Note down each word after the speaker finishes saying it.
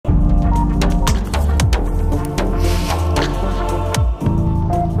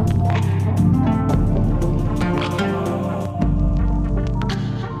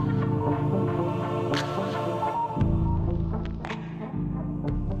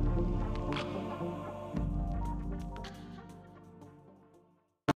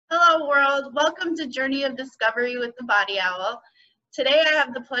world. Welcome to Journey of Discovery with the Body Owl. Today I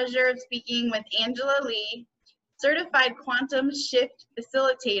have the pleasure of speaking with Angela Lee, certified quantum shift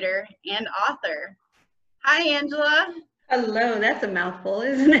facilitator and author. Hi, Angela. Hello, that's a mouthful,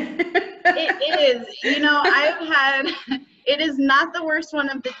 isn't it? It is. You know, it is not the worst one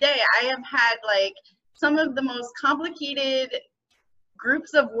of the day. I have had like some of the most complicated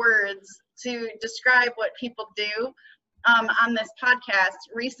groups of words to describe what people do on this podcast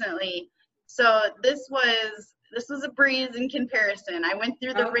recently. So this was a breeze in comparison. I went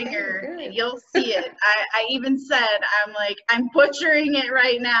through the ringer. Good. You'll see it. I even said, I'm butchering it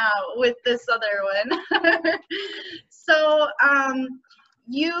right now with this other one. So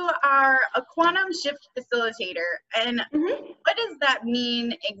you are a quantum shift facilitator, and what does that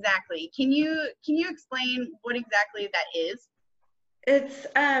mean exactly? Can you explain what exactly that is? It's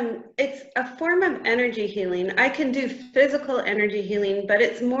a form of energy healing. I can do physical energy healing, but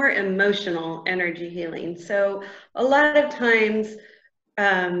it's more emotional energy healing. So a lot of times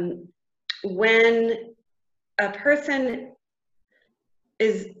when a person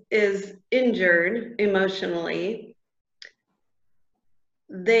is injured emotionally,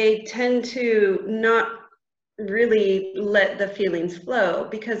 they tend to not really let the feelings flow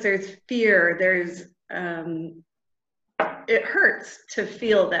because there's fear, there's it hurts to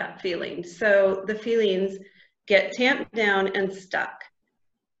feel that feeling. So the feelings get tamped down and stuck.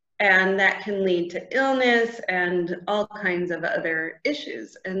 And that can lead to illness and all kinds of other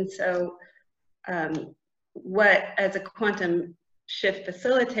issues. And so as a quantum shift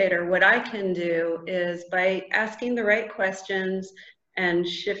facilitator, what I can do is by asking the right questions and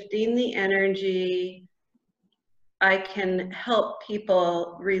shifting the energy, I can help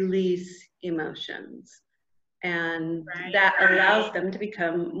people release emotions. And that allows them to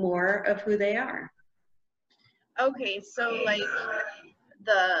become more of who they are. Okay, so like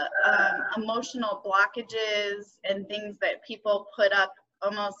the emotional blockages and things that people put up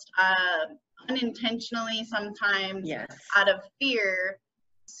almost unintentionally sometimes, yes, out of fear,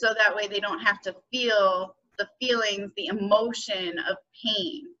 so that way they don't have to feel the feelings, the emotion of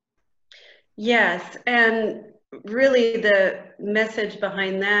pain. Yes, and really the message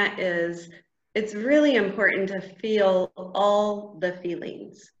behind that is it's really important to feel all the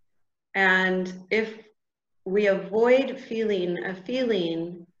feelings. And if we avoid feeling a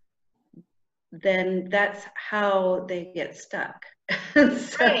feeling, then that's how they get stuck.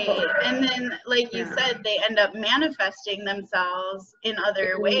 Right. And then, like you said, they end up manifesting themselves in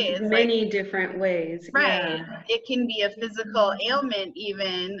other ways. Many different ways. Right. Yeah. It can be a physical ailment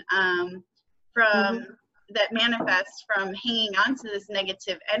even from that manifests from hanging on to this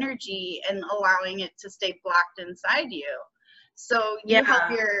negative energy and allowing it to stay blocked inside you. So you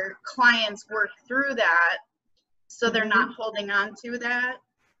help your clients work through that so they're not holding on to that.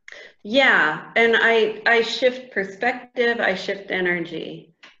 Yeah, and I shift perspective, I shift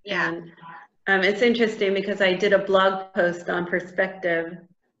energy. Yeah. And it's interesting because I did a blog post on perspective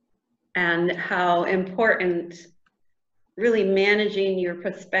and how important really managing your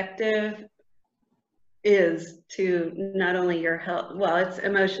perspective is to not only your health, well, it's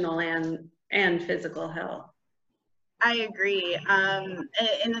emotional and physical health. I agree. And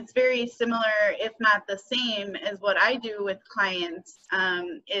it's very similar, if not the same, as what I do with clients,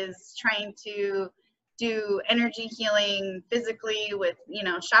 is trying to do energy healing physically with,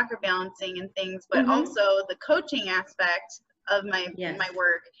 chakra balancing and things, but also the coaching aspect of my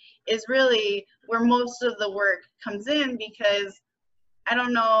work is really where most of the work comes in, because I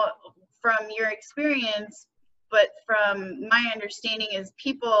don't know from your experience, but from my understanding is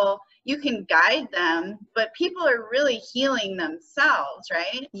people, you can guide them, but people are really healing themselves,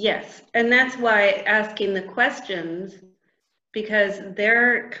 right? Yes, and that's why asking the questions, because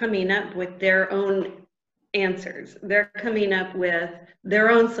they're coming up with their own answers. They're coming up with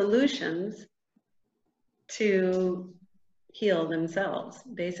their own solutions to heal themselves,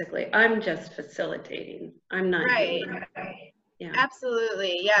 basically. I'm just facilitating. I'm not healing. Yeah.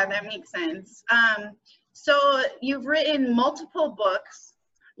 Absolutely. Yeah, that makes sense. So you've written multiple books,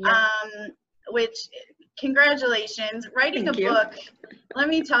 which, congratulations. Writing a book, let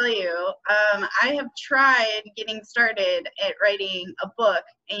me tell you, I have tried getting started at writing a book,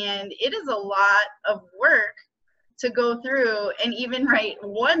 and it is a lot of work to go through and even write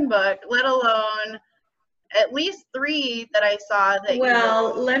one book, let alone at least 3 that I saw that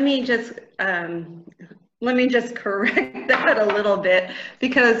let me just correct that a little bit,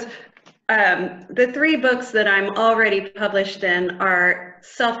 because the 3 books that I'm already published in are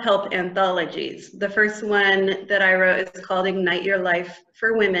self-help anthologies. The first one that I wrote is called Ignite Your Life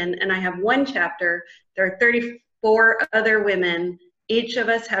for Women, and I have 1 chapter. There are 34 other women each of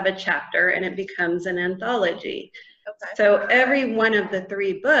us have a chapter, and it becomes an anthology. Okay. So every one of the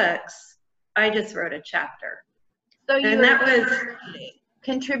 3 books, I just wrote a chapter. So you and were that was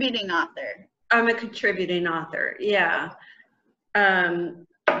contributing author. I'm a contributing author, yeah.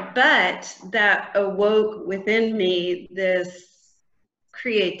 But that awoke within me this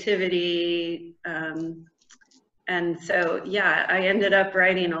creativity. And so, yeah, I ended up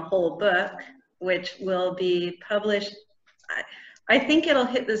writing a whole book, which will be published. I think it'll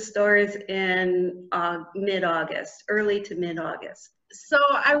hit the stores in mid-August, early to mid-August. So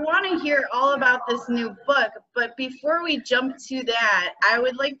I want to hear all about this new book, but before we jump to that, I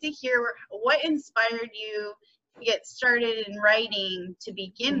would like to hear what inspired you to get started in writing to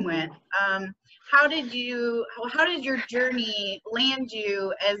begin with. How did your journey land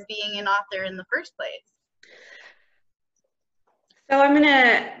you as being an author in the first place? So I'm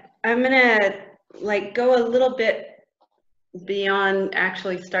gonna like go a little bit beyond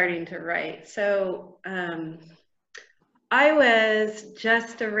actually starting to write. So I was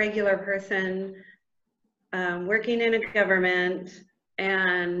just a regular person working in a government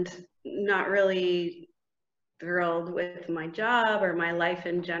and not really thrilled with my job or my life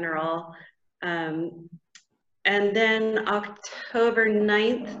in general. And then October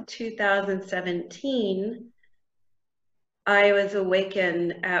 9th, 2017, I was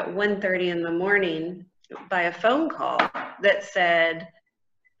awakened at 1:30 in the morning by a phone call that said,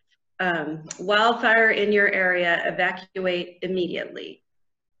 wildfire in your area, evacuate immediately.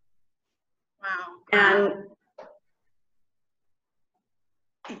 Wow. And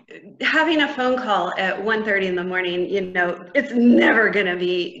having a phone call at 1:30 in the morning, you know, it's never gonna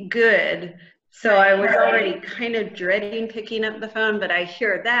be good. So I was already kind of dreading picking up the phone, but I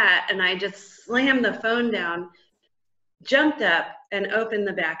hear that and I just slammed the phone down, jumped up and opened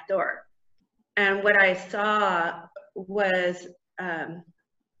the back door. And what I saw was,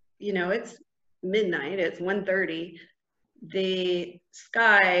 you know, it's midnight, it's 1:30. The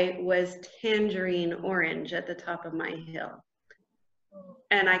sky was tangerine orange at the top of my hill.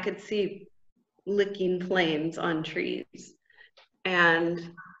 And I could see licking flames on trees.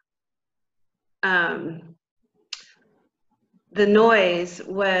 And the noise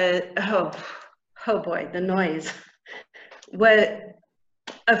was, oh boy, the noise was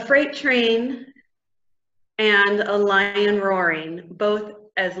a freight train and a lion roaring, both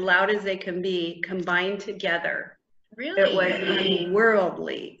as loud as they can be, combined together. Really? It was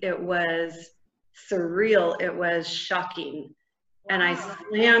unworldly. It was surreal. It was shocking. Wow. And I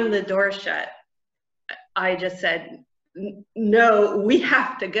slammed the door shut. I just said, no, we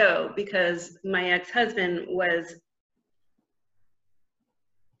have to go, because my ex-husband was,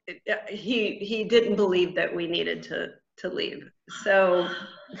 he didn't believe that we needed to leave. So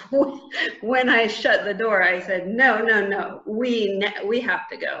when I shut the door, I said, no, we have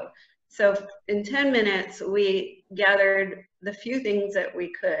to go. So in 10 minutes, we gathered the few things that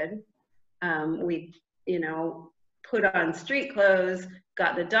we could. We, you know, put on street clothes,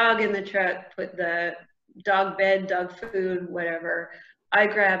 got the dog in the truck, put the dog bed, dog food, whatever. I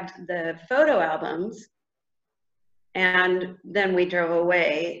grabbed the photo albums, and then we drove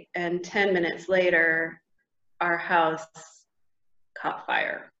away. And 10 minutes later, our house caught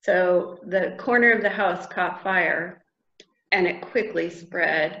fire. So the corner of the house caught fire, and it quickly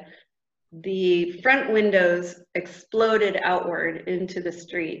spread. The front windows exploded outward into the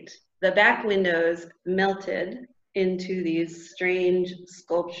street. The back windows melted into these strange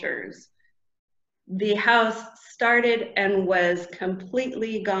sculptures. The house started and was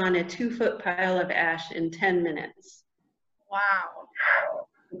completely gone, a 2-foot pile of ash in 10 minutes. Wow.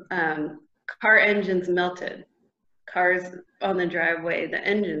 Car engines melted. Cars on the driveway, the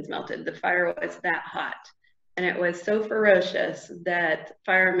engines melted. The fire was that hot. And it was so ferocious that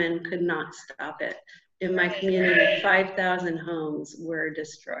firemen could not stop it. In my community, 5,000 homes were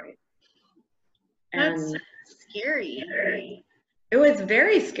destroyed. That's scary. It was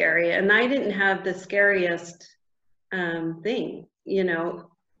very scary, and I didn't have the scariest thing. You know,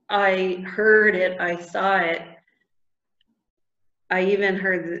 I heard it, I saw it. I even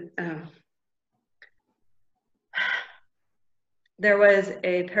heard there was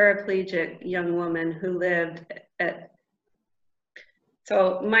a paraplegic young woman who lived at,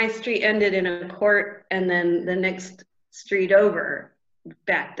 so my street ended in a court, and then the next street over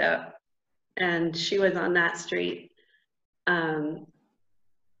backed up, and she was on that street.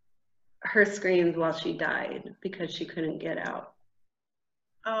 Her screams while she died because she couldn't get out.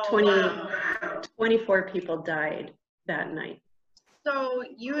 Oh, 24 people died that night. So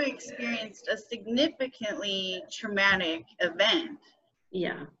you experienced a significantly traumatic event.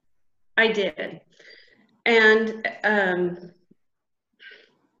 Yeah, I did. And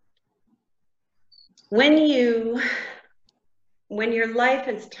when your life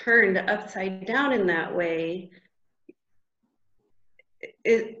is turned upside down in that way,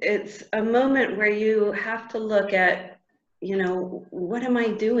 it's a moment where you have to look at, you know, what am I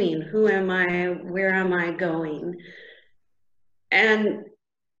doing? Who am I? Where am I going? And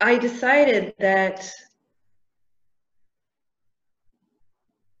I decided that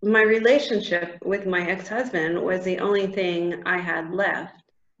my relationship with my ex-husband was the only thing I had left.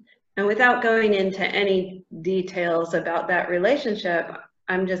 And without going into any details about that relationship,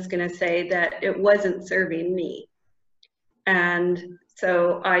 I'm just going to say that it wasn't serving me. And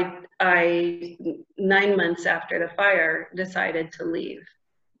so I 9 months after the fire, decided to leave.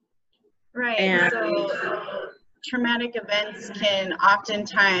 Right. And so traumatic events can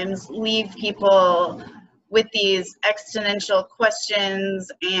oftentimes leave people with these existential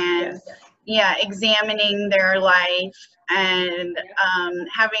questions and examining their life and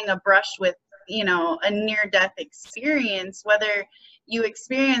having a brush with, you know, a near-death experience. Whether you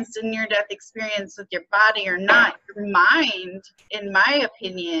experienced a near-death experience with your body or not, your mind, in my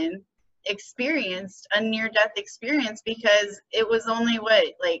opinion, experienced a near-death experience, because it was only what,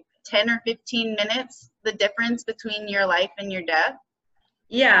 like 10 or 15 minutes, the difference between your life and your death.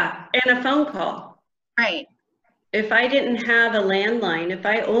 Yeah, and a phone call. Right. If I didn't have a landline, if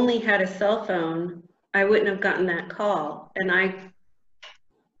I only had a cell phone, I wouldn't have gotten that call. And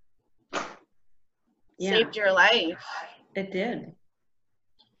saved your life. It did.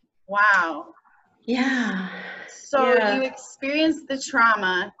 Wow. Yeah. So you experienced the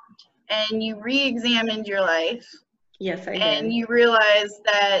trauma and you re-examined your life. Yes, I did. And you realized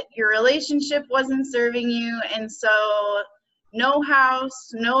that your relationship wasn't serving you, and so no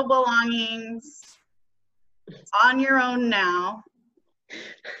house, no belongings, on your own now,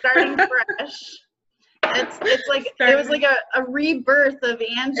 starting fresh. It's like it was like a rebirth of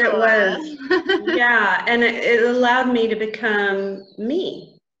Angela. It was. Yeah, and it allowed me to become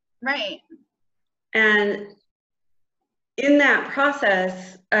me. Right. And in that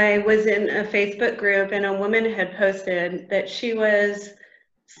process, I was in a Facebook group, and a woman had posted that she was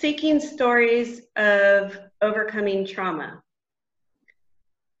seeking stories of overcoming trauma.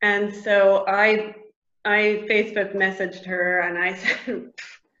 And so I Facebook messaged her and I said,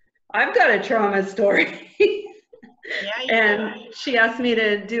 I've got a trauma story. And she asked me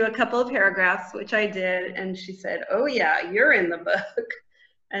to do a couple of paragraphs, which I did. And she said, oh yeah, you're in the book.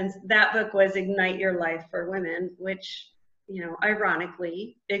 And that book was Ignite Your Life for Women, which, you know,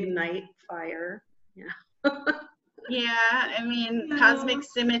 ironically, ignite fire. Yeah. Yeah, I mean, cosmic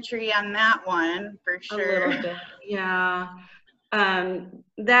symmetry on that one, for sure. A little bit, yeah.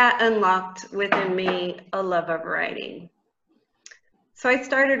 That unlocked within me a love of writing. So I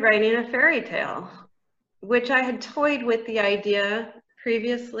started writing a fairy tale, which I had toyed with the idea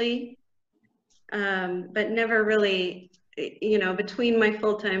previously, but never really, you know, between my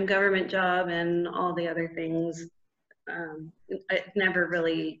full-time government job and all the other things, it never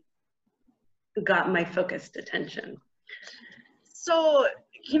really got my focused attention. So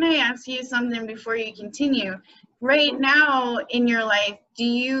can I ask you something before you continue? Right now in your life, do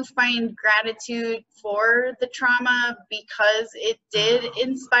you find gratitude for the trauma because it did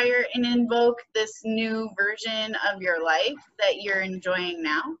inspire and invoke this new version of your life that you're enjoying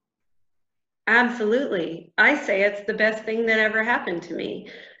now? Absolutely. I say it's the best thing that ever happened to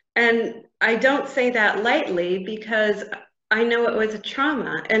me. And I don't say that lightly, because I know it was a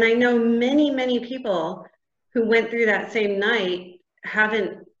trauma. And I know many, many people who went through that same night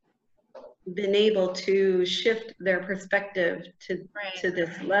haven't been able to shift their perspective to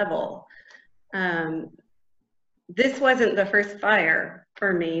this level. This wasn't the first fire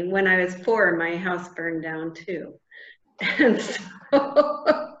for me. When I was 4, my house burned down too. And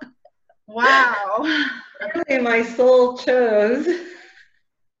so wow. Really, my soul chose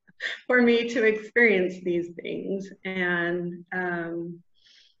for me to experience these things. And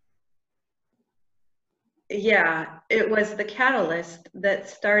yeah, it was the catalyst that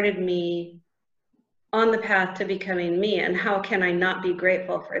started me on the path to becoming me. And how can I not be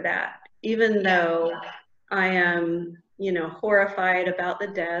grateful for that? Even though I am, you know, horrified about the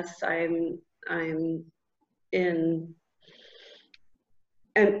deaths, I'm in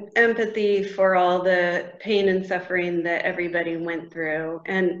empathy for all the pain and suffering that everybody went through.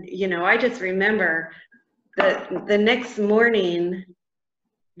 And, you know, I just remember that the next morning,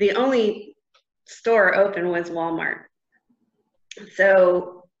 the only store open was Walmart.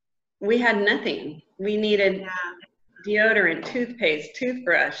 So we had nothing. We needed deodorant, toothpaste,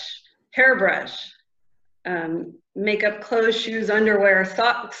 toothbrush, hairbrush, makeup, clothes, shoes, underwear,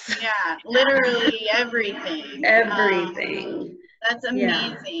 socks. Yeah, literally everything. Everything. That's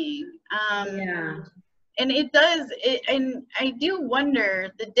amazing. Yeah. And it does, and I do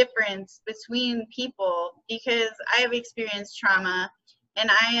wonder the difference between people, because I have experienced trauma and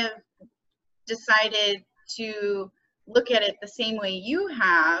I have decided to look at it the same way you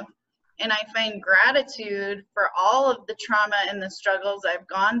have. And I find gratitude for all of the trauma and the struggles I've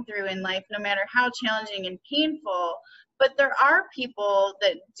gone through in life, no matter how challenging and painful. But there are people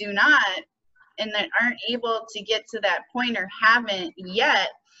that do not, and that aren't able to get to that point or haven't yet.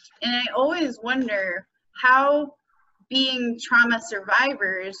 And I always wonder how, being trauma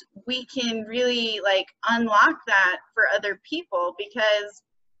survivors, we can really like unlock that for other people, because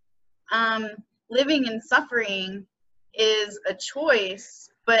living in suffering is a choice,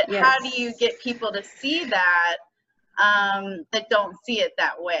 but Yes. how do you get people to see that, that don't see it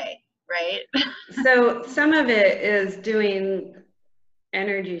that way, right? So some of it is doing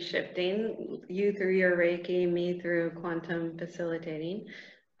energy shifting, you through your Reiki, me through quantum facilitating.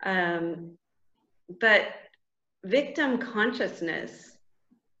 But victim consciousness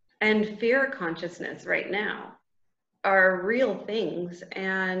and fear consciousness right now are real things.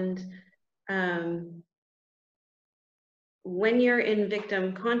 And when you're in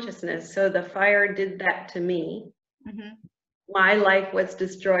victim consciousness, so the fire did that to me. Mm-hmm. My life was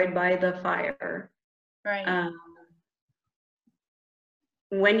destroyed by the fire. Right.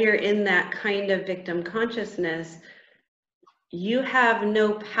 When you're in that kind of victim consciousness, you have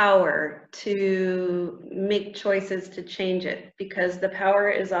no power to make choices to change it, because the power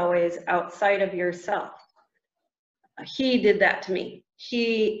is always outside of yourself. He did that to me.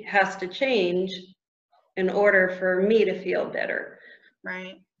 He has to change in order for me to feel better.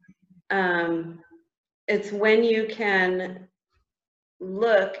 Right. It's when you can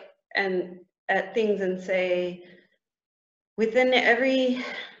look at things and say, within every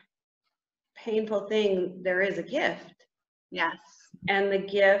painful thing, there is a gift. Yes. And the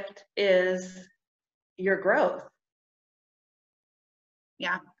gift is your growth.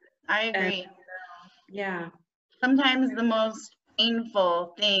 Yeah, I agree. And, yeah. Sometimes the most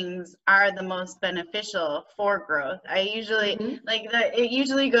painful things are the most beneficial for growth. I usually it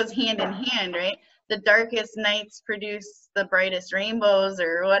usually goes hand in hand, right? The darkest nights produce the brightest rainbows,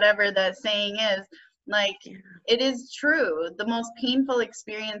 or whatever that saying is. Like, it is true. The most painful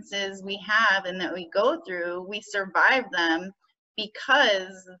experiences we have and that we go through, we survive them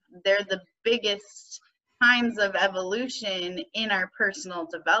because they're the biggest times of evolution in our personal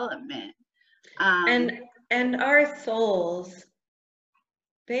development. And our souls,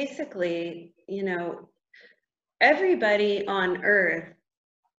 basically, everybody on earth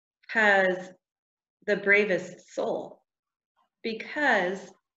has the bravest soul,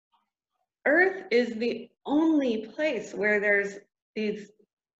 because earth is the only place where there's these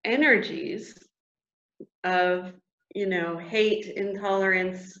energies of, hate,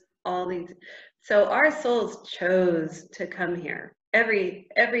 intolerance, all these. So our souls chose to come here.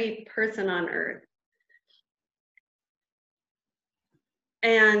 Every person on earth.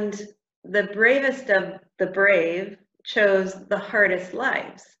 And the bravest of the brave chose the hardest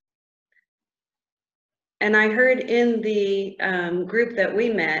lives. And I heard in the group that we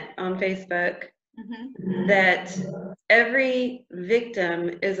met on Facebook that every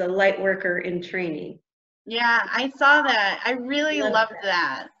victim is a light worker in training. Yeah, I saw that. I really loved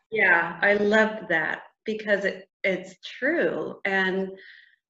that. Yeah, I loved that, because it's true. And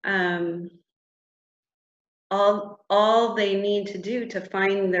all they need to do to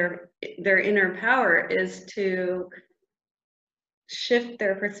find their inner power is to shift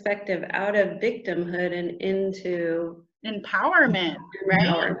their perspective out of victimhood and into empowerment,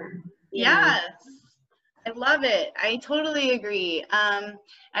 right? Yeah. Yes, I love it. I totally agree.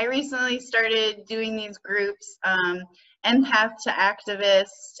 I recently started doing these groups, empath to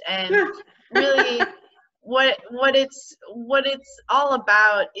activist, and really what it's all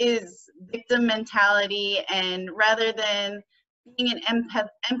about is victim mentality. And rather than being an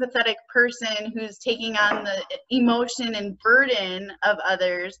empathetic person who's taking on the emotion and burden of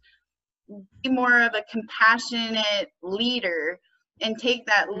others, be more of a compassionate leader and take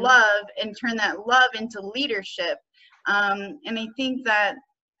that love and turn that love into leadership. And I think that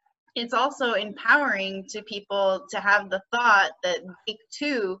it's also empowering to people to have the thought that they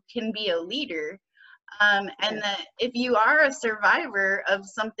too can be a leader. And that if you are a survivor of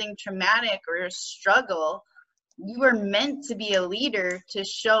something traumatic or a struggle, you are meant to be a leader to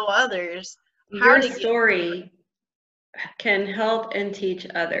show others how your story can help and teach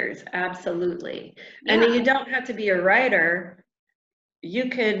others. Absolutely. Yeah. And you don't have to be a writer. You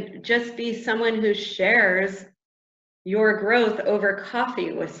could just be someone who shares your growth over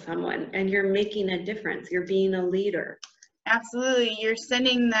coffee with someone, and you're making a difference. You're being a leader. Absolutely. You're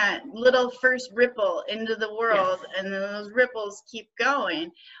sending that little first ripple into the world, Yes. and then those ripples keep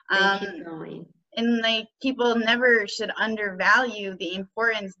going. They keep going. And like, people never should undervalue the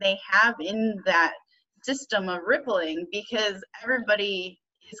importance they have in that system of rippling, because everybody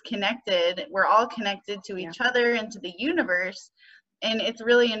is connected. We're all connected to each other and to the universe. And it's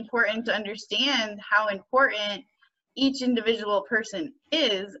really important to understand how important each individual person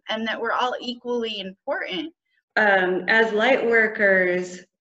is, and that we're all equally important. As light workers,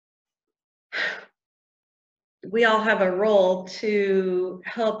 we all have a role to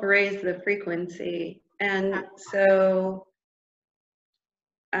help raise the frequency. And so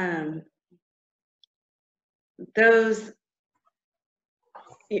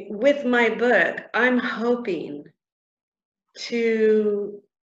with my book, I'm hoping to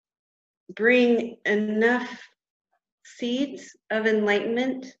bring enough seeds of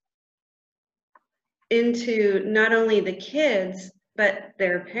enlightenment into not only the kids, but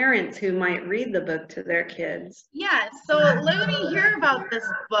their parents who might read the book to their kids. Yeah, so let me hear about this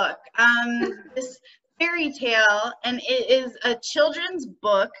book, this fairy tale, and it is a children's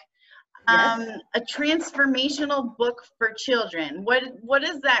book, Yes. a transformational book for children. What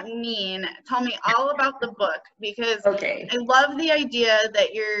does that mean? Tell me all about the book, because Okay. I love the idea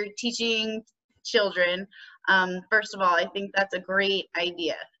that you're teaching children. First of all, I think that's a great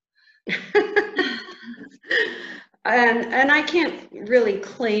idea. And I can't really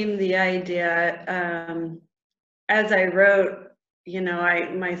claim the idea. As I wrote, you know,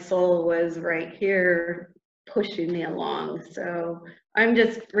 my soul was right here pushing me along. So I'm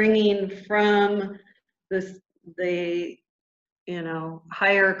just bringing from the you know,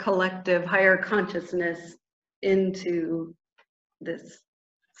 higher collective, higher consciousness into this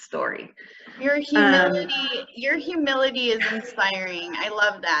story. Your humility is inspiring. I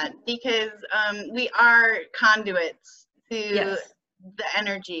love that, because we are conduits to Yes. the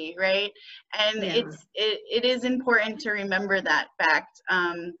energy, right? And it is important to remember that fact.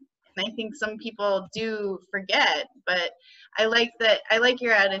 And I think some people do forget, but I like that. I like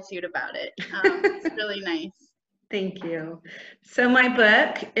your attitude about it. It's really nice. Thank you. So my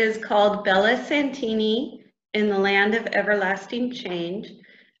book is called Bella Santini in the Land of Everlasting Change,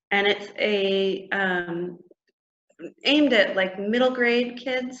 and it's aimed at like middle grade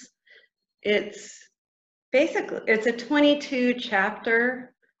kids. It's a 22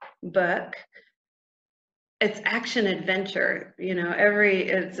 chapter book. It's action adventure, you know,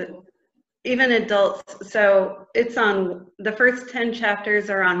 even adults. So it's on, the first 10 chapters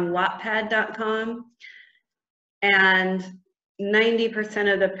are on Wattpad.com. And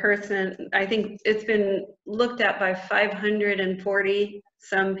 90% of I think it's been looked at by 540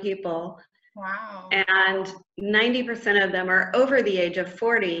 some people. Wow. And 90% of them are over the age of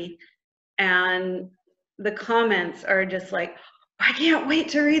 40. And the comments are just like, I can't wait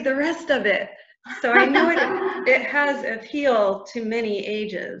to read the rest of it. So I know it has appeal to many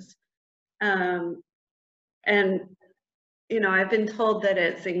ages. And, you know, I've been told that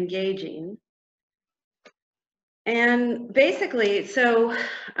it's engaging. And basically, so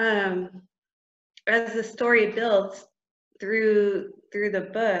as the story builds through the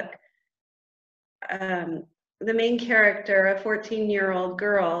book, the main character, a 14-year-old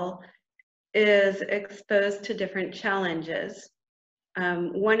girl, is exposed to different challenges.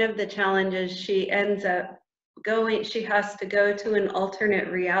 One of the challenges, she has to go to an alternate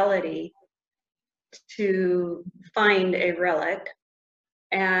reality to find a relic.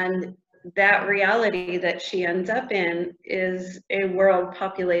 And that reality that she ends up in is a world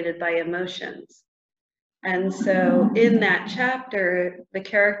populated by emotions. And so in that chapter, the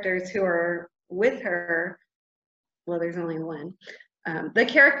characters who are with her, well, there's only one, the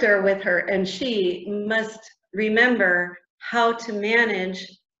character with her, and she must remember how to manage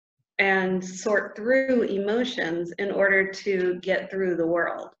and sort through emotions in order to get through the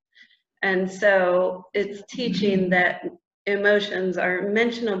world. And so it's teaching that emotions are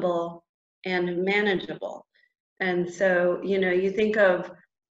mentionable and manageable. And so, you know, you think of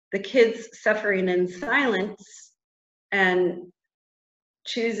the kids suffering in silence and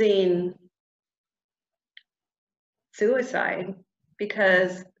choosing suicide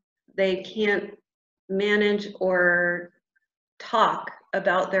because they can't manage or talk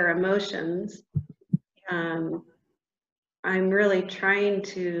about their emotions. I'm really trying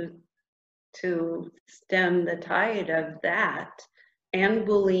to stem the tide of that and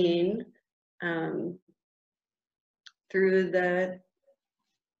bullying through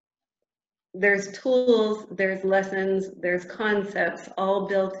there's tools, there's lessons, there's concepts all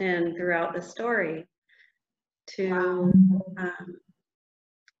built in throughout the story to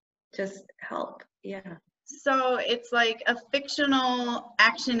just help. Yeah. So it's like a fictional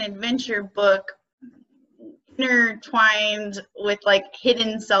action adventure book intertwined with like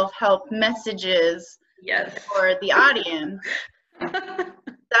hidden self-help messages Yes. for the audience.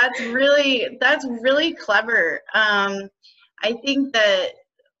 That's really clever. I think that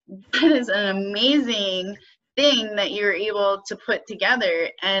is an amazing thing that you're able to put together,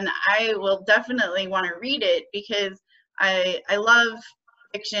 and I will definitely want to read it because I love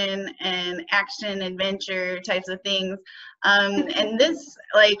fiction and action adventure types of things. And this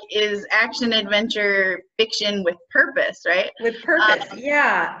like is action adventure fiction with purpose, right? With purpose,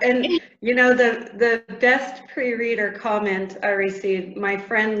 yeah. And you know, the best pre-reader comment I received, my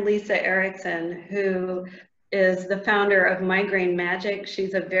friend Lisa Erickson, who is the founder of Migraine Magic.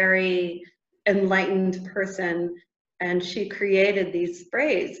 She's a very enlightened person, and she created these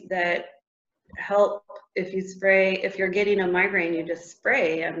sprays that help. If you're getting a migraine, you just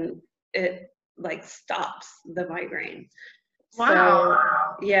spray and it like stops the migraine. Wow.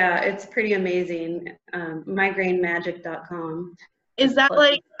 So yeah, it's pretty amazing. Migrainemagic.com. Is that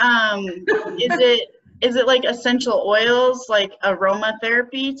like is it like essential oils, like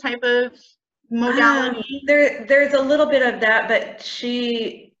aromatherapy type of modality? There's a little bit of that, but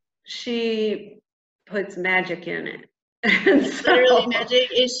she puts magic in it. And so, Literally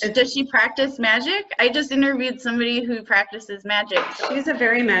magic. Does she practice magic? I just interviewed somebody who practices magic. She's a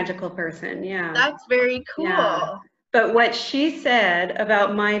very magical person, yeah. That's very cool. Yeah. But what she said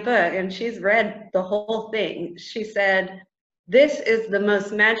about my book, and she's read the whole thing, she said, "This is the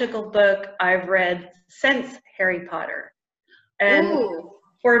most magical book I've read since Harry Potter." And Ooh.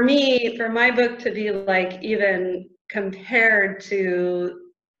 for me, for my book to be like even compared to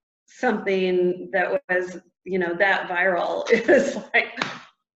something that was, you know, that viral, it was like,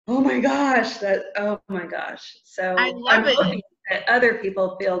 oh my gosh, So I love I'm it. hoping that other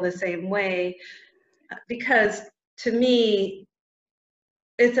people feel the same way, because to me,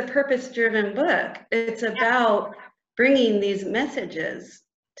 it's a purpose-driven book. It's about bringing these messages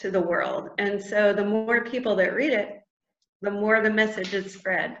to the world. And so the more people that read it, the more the message is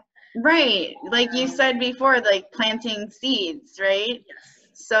spread. Right. Like you said before, like planting seeds, right? Yes.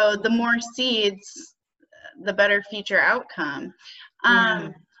 So the more seeds, the better future outcome. Yeah.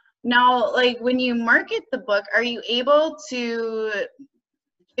 Now, like when you market the book, are you able to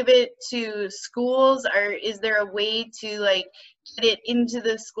give it to schools, or is there a way to like get it into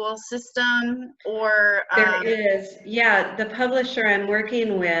the school system? Or There is, yeah, the publisher I'm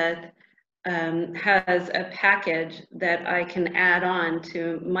working with has a package that I can add on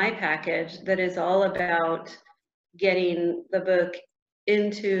to my package that is all about getting the book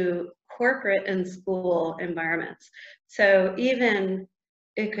into corporate and school environments. So even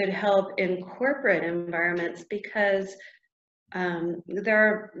it could help in corporate environments, because there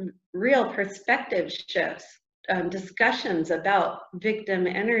are real perspective shifts, discussions about victim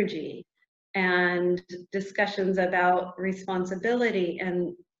energy, and discussions about responsibility,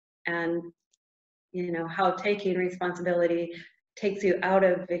 and you know how taking responsibility takes you out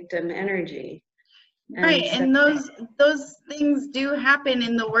of victim energy. right, and those things do happen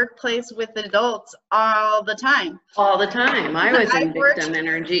in the workplace with adults all the time. All the time. I was in victim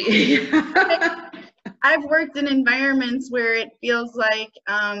energy. I've worked in environments where it feels like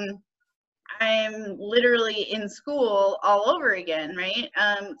I'm literally in school all over again, right?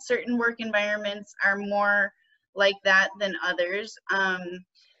 Certain work environments are more like that than others.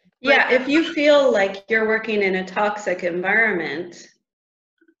 Yeah, if you feel like you're working in a toxic environment,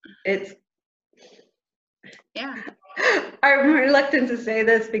 it's, yeah. I'm reluctant to say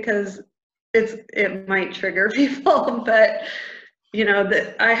this because it might trigger people, but you know,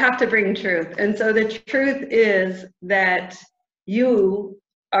 that I have to bring truth. And so the truth is that you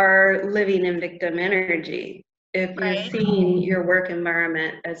are living in victim energy if you're seeing your work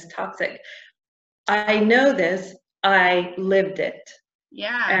environment as toxic. I know this, I lived it.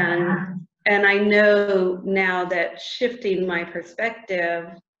 Yeah. And I know now that shifting my perspective,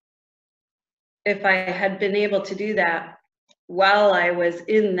 if I had been able to do that while I was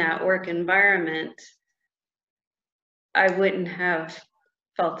in that work environment, I wouldn't have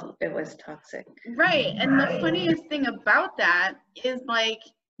felt it was toxic. Right. And the funniest thing about that is like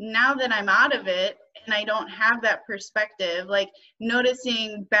now that I'm out of it and I don't have that perspective, like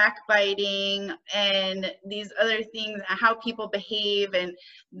noticing backbiting and these other things, how people behave, and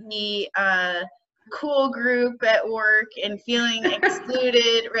the cool group at work and feeling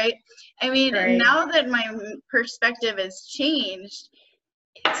excluded, right? I mean, now that my perspective has changed,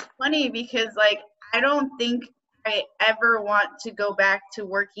 it's funny because like I don't think I ever want to go back to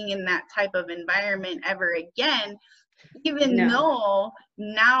working in that type of environment ever again, even though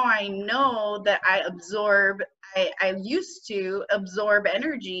now I know that I used to absorb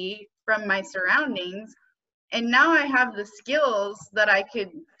energy from my surroundings, and now I have the skills that I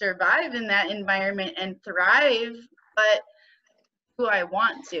could survive in that environment and thrive, but who I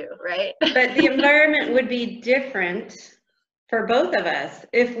want to, right? But the environment would be different for both of us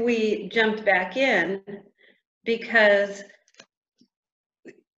if we jumped back in, because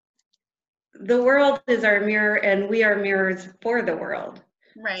the world is our mirror and we are mirrors for the world.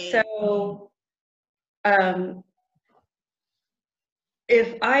 Right. So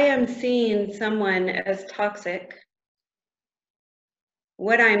if I am seeing someone as toxic,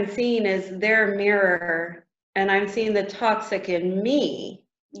 what I'm seeing is their mirror, and I'm seeing the toxic in me.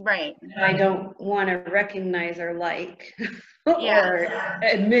 Right. I don't want to recognize or like or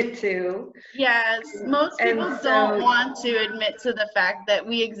admit to. Yes, most people don't want to admit to the fact that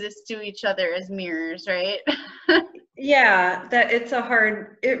we exist to each other as mirrors, right? Yeah, that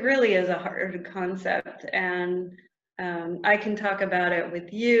it really is a hard concept. And I can talk about it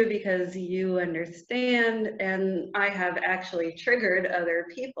with you because you understand, and I have actually triggered other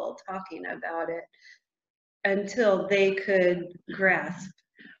people talking about it until they could grasp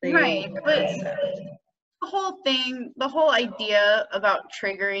the Right, but concept. the whole idea about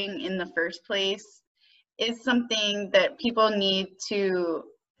triggering in the first place is something that people need to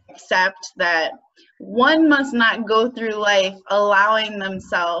accept, that one must not go through life allowing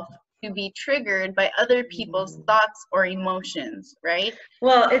themselves to be triggered by other people's thoughts or emotions, right?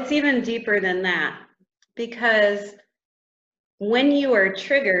 Well, it's even deeper than that, because when you are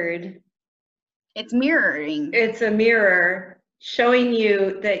triggered, it's mirroring. It's a mirror showing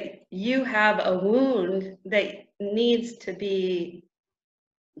you that you have a wound that needs to be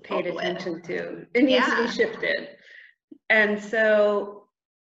paid attention to. It needs to be shifted. And so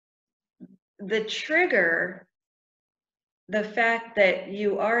the trigger, the fact that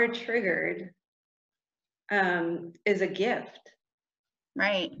you are triggered, is a gift.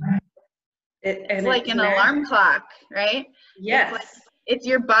 Right. It's like an alarm clock, right? Yes. It's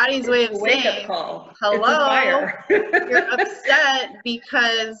your body's way of saying, hello, you're upset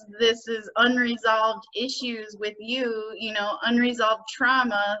because this is unresolved issues with you, unresolved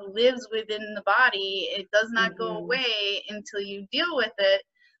trauma lives within the body. It does not go away until you deal with it.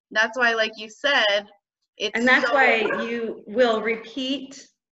 That's why, like you said, and that's why you will repeat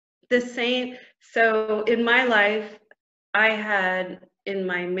the same. So in my life, I had in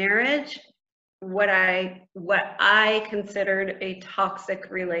my marriage what I considered a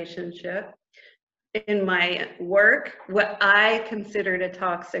toxic relationship. In my work, what I considered a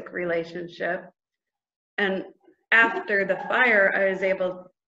toxic relationship. And after the fire, I was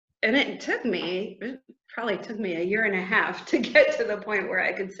able, and it probably took me a year and a half to get to the point where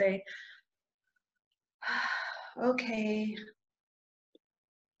I could say, okay,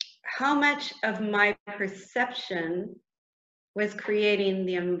 how much of my perception was creating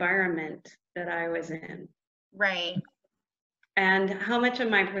the environment that I was in? Right. And how much of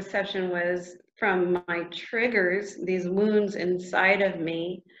my perception was from my triggers, these wounds inside of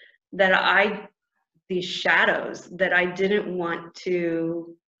me, these shadows that I didn't want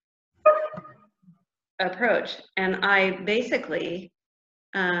to approach. And I basically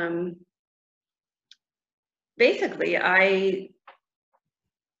I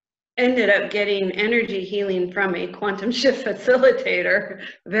ended up getting energy healing from a quantum shift facilitator,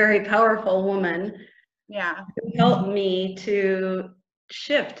 very powerful woman. Yeah. Who helped me to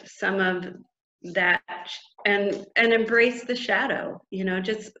shift some of that and embrace the shadow,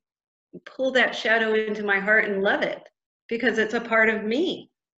 just pull that shadow into my heart and love it because it's a part of me.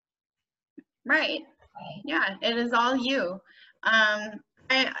 Right. Yeah, it is all you.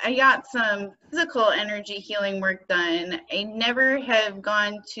 I got some physical energy healing work done. I never have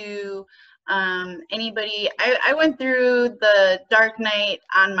gone to anybody. I went through the dark night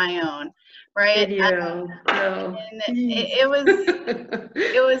on my own, right? Did you? No. It was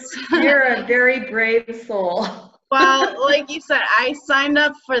You're a very brave soul. Well, like you said, I signed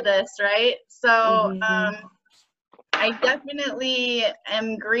up for this, right? So I definitely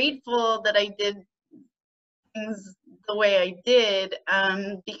am grateful that I did things the way I did,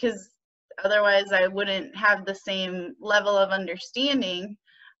 because otherwise I wouldn't have the same level of understanding.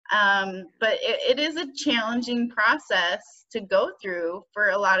 But it is a challenging process to go through for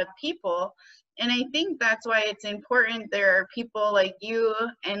a lot of people. And I think that's why it's important there are people like you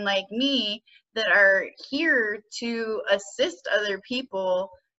and like me that are here to assist other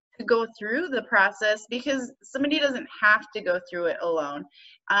people to go through the process, because somebody doesn't have to go through it alone.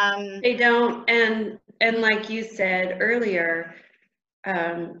 They don't, and like you said earlier,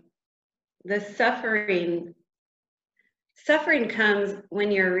 the suffering suffering comes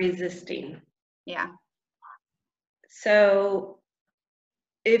when you're resisting. Yeah. So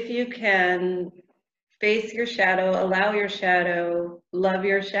if you can face your shadow, allow your shadow, love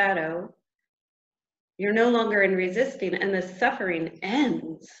your shadow, you're no longer in resisting, and the suffering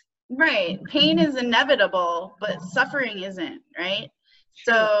ends. Right. Pain is inevitable, but suffering isn't, right?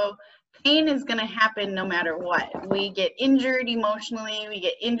 True. So pain is going to happen no matter what. We get injured emotionally, we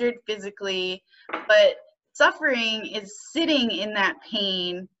get injured physically, but suffering is sitting in that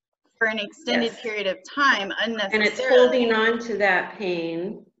pain for an extended Yes. period of time unnecessarily. And it's holding on to that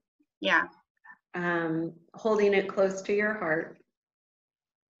pain. Yeah. Holding it close to your heart.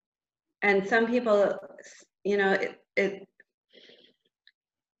 And some people, you know, it's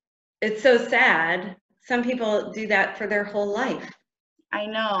so sad. Some people do that for their whole life. I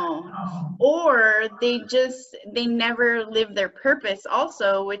know. Or they never live their purpose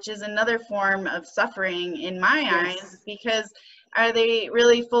also, which is another form of suffering in my eyes, because are they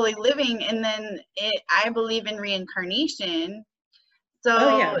really fully living? And then I believe in reincarnation. So,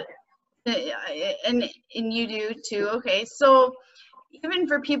 oh yeah. and you do too. Okay. So even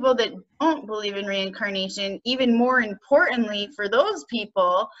for people that don't believe in reincarnation, even more importantly for those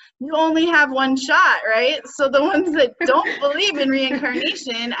people, you only have one shot, right? So the ones that don't believe in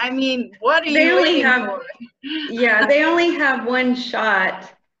reincarnation, I mean, what are you waiting for? Yeah, they only have one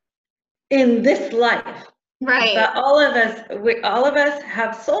shot in this life. Right. But all of us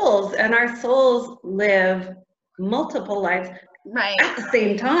have souls, and our souls live multiple lives at the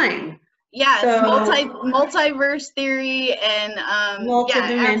same time. Yes, so, multiverse theory and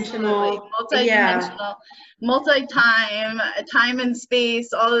multidimensional, multi-time, time and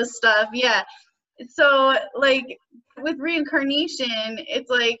space, all this stuff. Yeah. So like with reincarnation, it's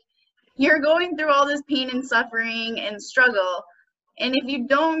like you're going through all this pain and suffering and struggle, and if you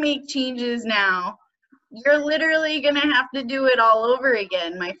don't make changes now, you're literally gonna have to do it all over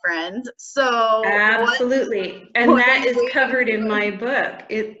again, my friend. So absolutely, and that is covered in my book.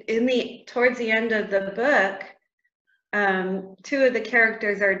 Towards the end of the book, two of the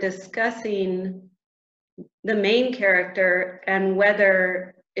characters are discussing the main character and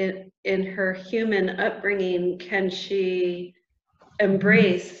whether in her human upbringing can she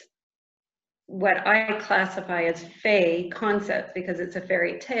embrace what I classify as fae concepts, because it's a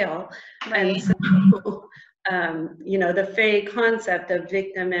fairy tale. Right. And so you know, the fae concept of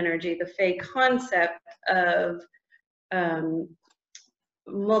victim energy, the fae concept of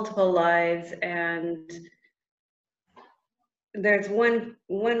multiple lives. And there's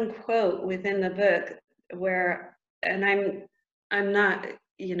one quote within the book where, and I'm not,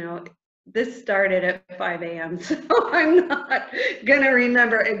 you know, this started at 5 a.m. so I'm not gonna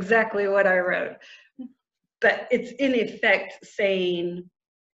remember exactly what I wrote, but it's in effect saying,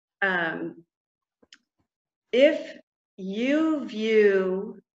 if you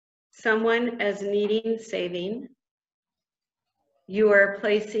view someone as needing saving, you are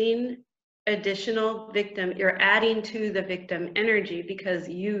placing additional victim, you're adding to the victim energy because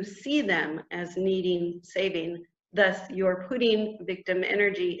you see them as needing saving. Thus, you're putting victim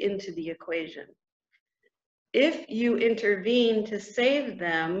energy into the equation. If you intervene to save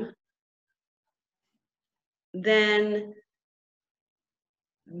them, then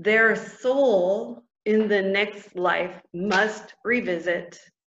their soul in the next life must revisit,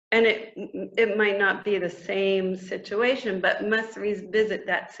 and it might not be the same situation, but must revisit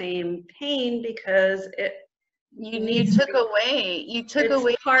that same pain because you took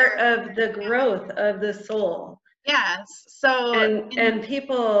away part of the growth of the soul. Yes. So and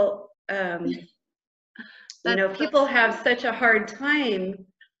people you know, people have such a hard time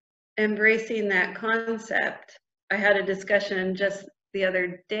embracing that concept. I had a discussion just the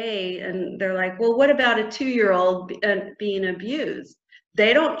other day, and they're like, well, what about a 2-year-old being abused?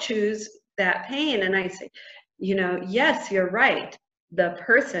 They don't choose that pain. And I say, you know, yes, you're right. The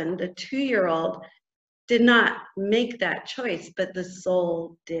person, the 2-year-old, did not make that choice, but the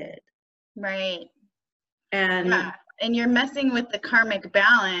soul did. Right. And and you're messing with the karmic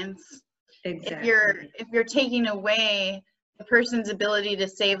balance. Exactly. If you're taking away the person's ability to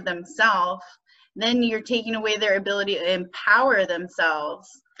save themselves, then you're taking away their ability to empower themselves.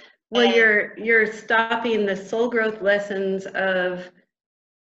 Well, you're stopping the soul growth lessons of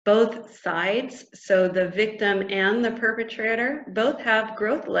both sides. So the victim and the perpetrator both have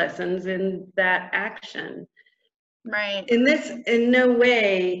growth lessons in that action. Right. In no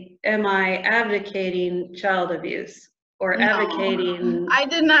way am I advocating child abuse or advocating. I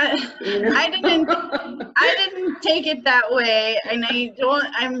did not. You know? I didn't take it that way, and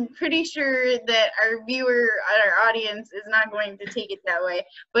I'm pretty sure that our audience is not going to take it that way.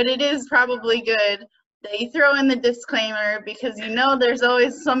 But it is probably good They throw in the disclaimer because you know there's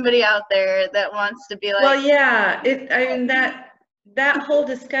always somebody out there that wants to be like, well, yeah, I mean that whole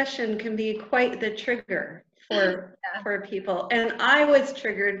discussion can be quite the trigger for people. And I was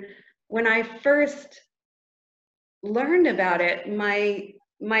triggered when I first learned about it.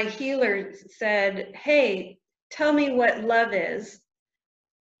 My healer said, "Hey, tell me what love is."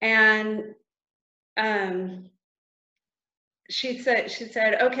 And she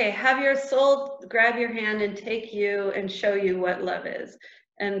said, "Okay, have your soul grab your hand and take you and show you what love is."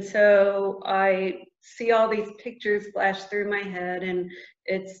 And so I see all these pictures flash through my head, and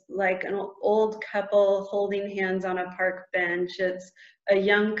it's like an old couple holding hands on a park bench. It's a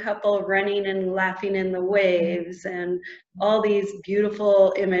young couple running and laughing in the waves, and all these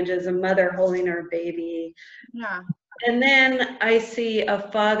beautiful images, a mother holding her baby. yeah. And then I see a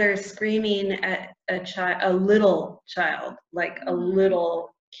father screaming at a little child, like a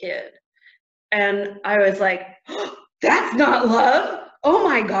little kid. And I was like, oh, that's not love. Oh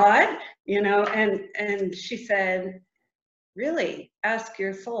my God. You know, and she said, really, ask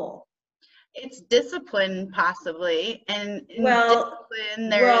your soul. It's discipline, possibly, and in Well, discipline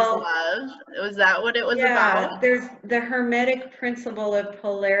there is love. Was that what it was about? There's the Hermetic principle of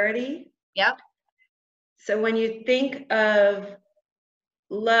polarity. Yep. So when you think of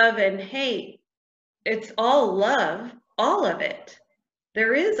love and hate, it's all love, all of it.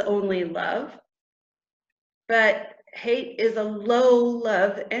 There is only love, but hate is a low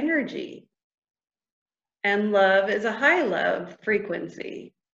love energy, and love is a high love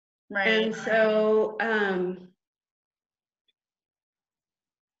frequency. Right. And so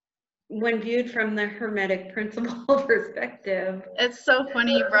when viewed from the Hermetic principle perspective, it's so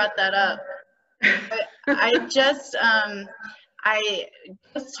funny you brought that up. I just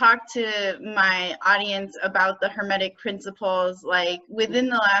talked to my audience about the Hermetic principles like within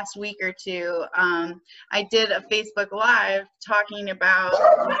the last week or two. I did a Facebook Live talking about,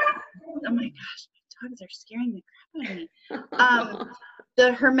 oh my gosh, my dogs are scaring the crap out of me.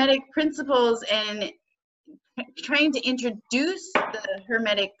 The Hermetic principles and trying to introduce the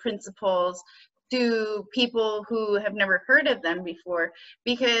Hermetic principles to people who have never heard of them before,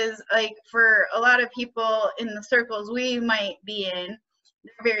 because like for a lot of people in the circles we might be in,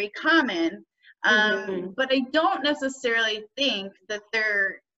 they're very common, but I don't necessarily think that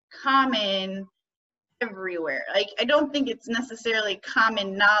they're common everywhere. Like I don't think it's necessarily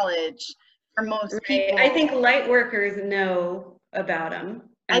common knowledge for most people. I think light workers know about them.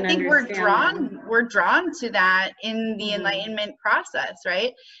 I think we're drawn to that in the enlightenment process,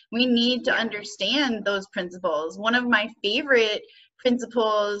 right? We need to understand those principles. One of my favorite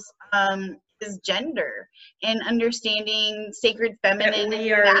principles is gender and understanding sacred feminine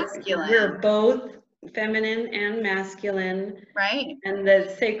and masculine. We're both feminine and masculine, right? And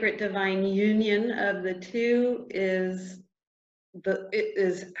the sacred divine union of the two is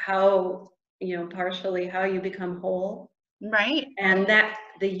how, you know, partially how you become whole. Right. And that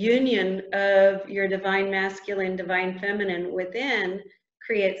the union of your divine masculine, divine feminine within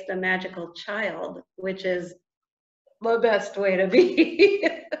creates the magical child, which is the best way to be.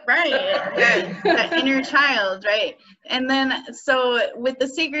 Right. That inner child, right? And then, so with the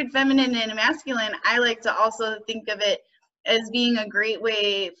sacred feminine and masculine, I like to also think of it as being a great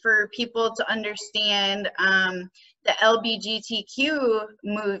way for people to understand the LGBTQ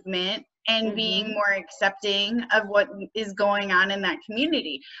movement and being more accepting of what is going on in that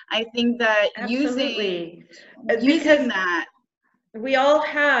community. I think that using that, we all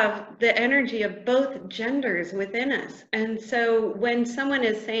have the energy of both genders within us. And so when someone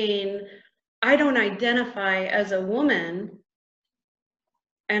is saying, I don't identify as a woman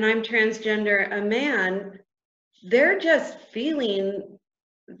and I'm transgender, a man, they're just feeling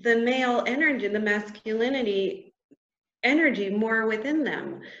the male energy, the masculinity energy more within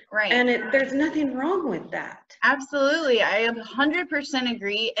them. Right. And there's nothing wrong with that. Absolutely. I 100%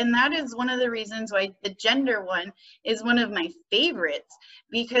 agree. And that is one of the reasons why the gender one is one of my favorites,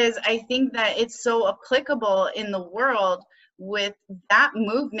 because I think that it's so applicable in the world with that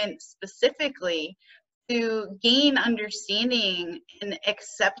movement specifically to gain understanding and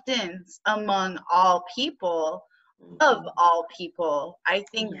acceptance among all people, of all people. I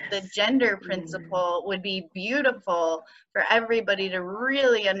think the gender principle would be beautiful for everybody to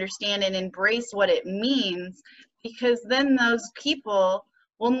really understand and embrace what it means, because then those people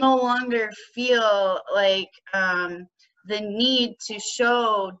will no longer feel like the need to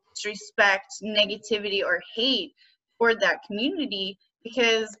show disrespect, negativity, or hate toward that community,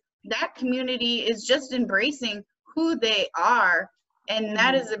 because that community is just embracing who they are. And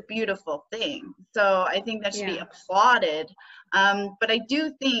that is a beautiful thing. So I think that should be applauded. But I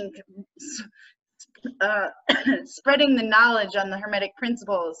do think uh, spreading the knowledge on the Hermetic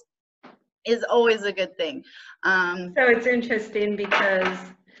principles is always a good thing. So it's interesting because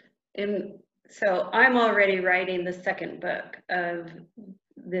so I'm already writing the second book of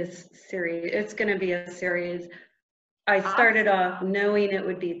this series. It's going to be a series. I started off knowing it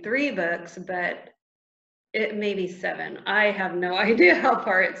would be 3 books, but it may be 7. I have no idea how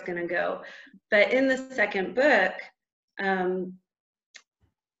far it's going to go. But in the second book,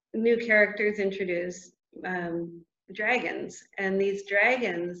 new characters introduced, dragons. And these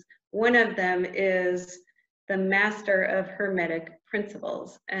dragons, one of them is the master of Hermetic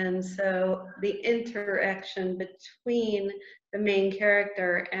principles. And so the interaction between the main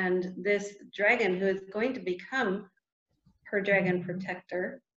character and this dragon, who is going to become her dragon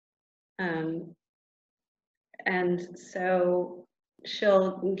protector, and so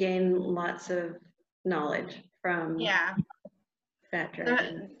she'll gain lots of knowledge from that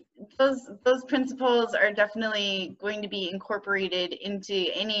dragon. Those principles are definitely going to be incorporated into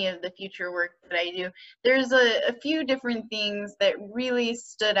any of the future work that I do. There's a few different things that really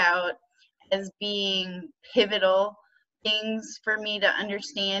stood out as being pivotal things for me to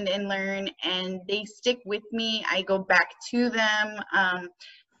understand and learn, and they stick with me. I go back to them.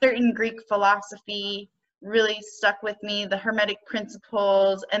 Certain Greek philosophy really stuck with me, the Hermetic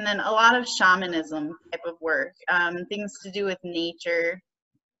principles, and then a lot of shamanism type of work, things to do with nature.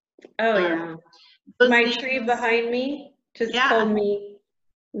 Oh yeah. My tree behind me just told me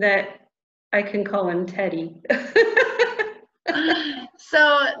that I can call him Teddy.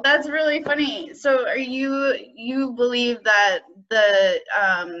 So that's really funny. So are you believe that the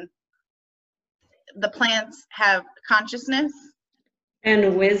plants have consciousness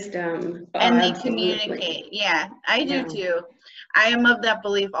and wisdom, and they communicate? Yeah, I do too. I am of that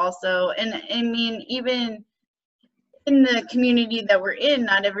belief also. And I mean, even in the community that we're in,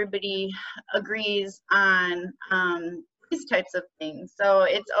 not everybody agrees on these types of things. So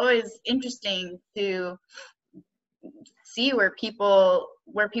it's always interesting to see where people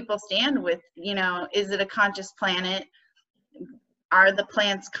stand with, you know, is it a conscious planet? Are the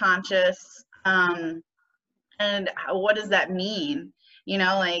plants conscious? And what does that mean? You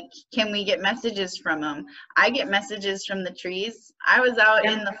know, like, can we get messages from them? I get messages from the trees. I was out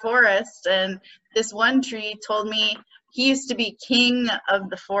in the forest, and this one tree told me he used to be king of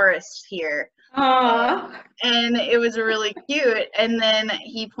the forest here. Aww. And it was really cute. And then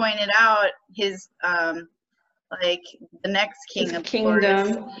he pointed out his like the next king of the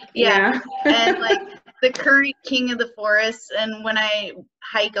forest. Yeah. And like the current king of the forest. And when I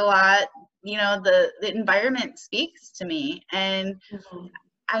hike a lot, you know, the environment speaks to me. And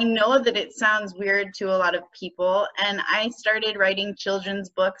I know that it sounds weird to a lot of people. And I started writing children's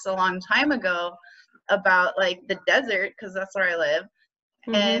books a long time ago about like the desert, because that's where I live,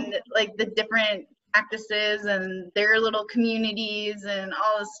 and like the different practices and their little communities and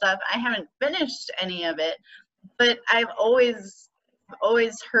all this stuff. I haven't finished any of it, but I've always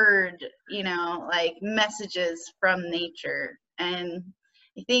heard, you know, like messages from nature. And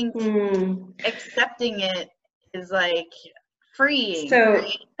I think accepting it is like freeing. So,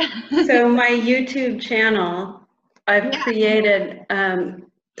 right? So my YouTube channel, I've created,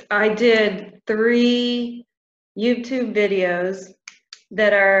 I did 3 YouTube videos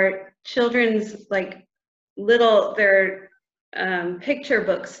that are children's, like they're picture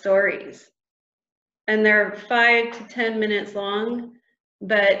book stories. And they're 5 to 10 minutes long,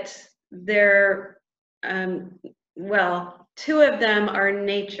 but they're, well, 2 of them are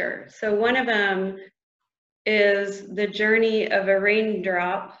nature. So one of them is the journey of a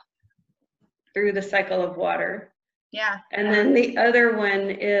raindrop through the cycle of water. Yeah. And then the other one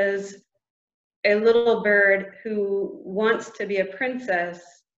is a little bird who wants to be a princess,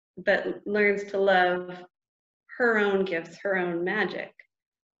 but learns to love her own gifts, her own magic.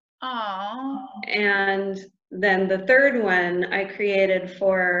 Aww. And then the third one I created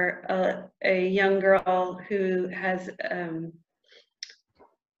for a young girl who has,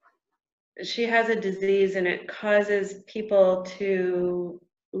 she has a disease, and it causes people to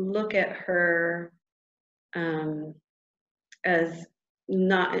look at her as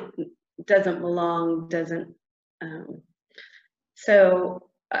doesn't belong, doesn't. So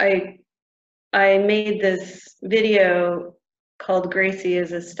I made this video called Gracie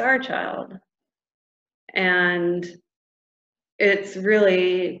is a Star Child, and it's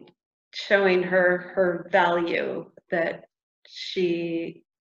really showing her value, that she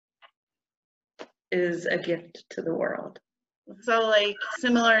is a gift to the world. So like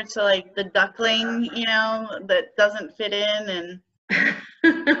similar to like the duckling, you know, that doesn't fit in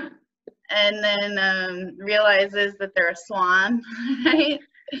and then realizes that they're a swan, right?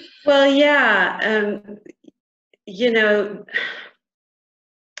 Well, yeah, you know,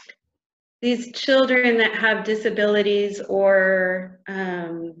 these children that have disabilities, or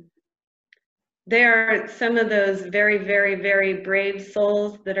there are some of those very, very, very brave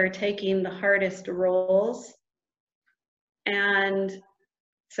souls that are taking the hardest roles. And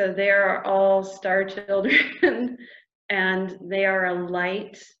so they are all star children, and they are a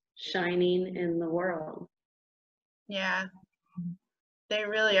light shining in the world. Yeah, they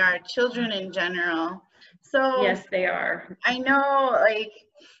really are. Children in general. So Yes, they are. I know, like,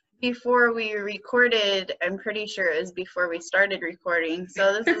 before we recorded, I'm pretty sure it was before we started recording.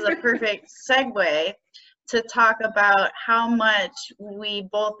 So this is a perfect segue to talk about how much we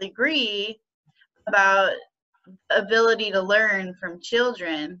both agree about ability to learn from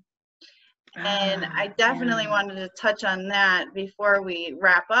children. And I definitely wanted to touch on that before we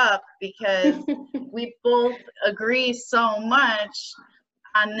wrap up, because we both agree so much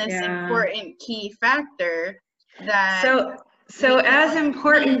on this important key factor that so as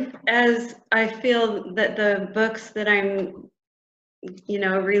important as I feel that the books that I'm, you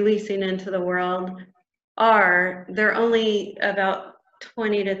know, releasing into the world are, they're only about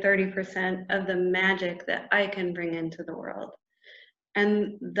 20 to 30% of the magic that I can bring into the world.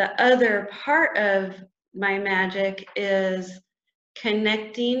 And the other part of my magic is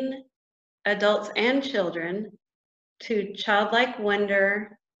connecting adults and children to childlike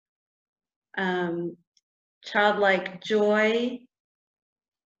wonder, childlike joy,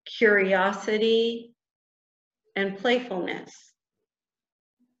 curiosity, and playfulness.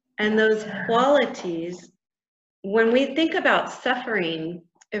 And those qualities, when we think about suffering,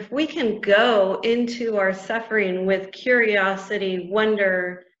 if we can go into our suffering with curiosity,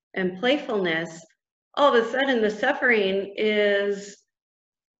 wonder, and playfulness, all of a sudden the suffering is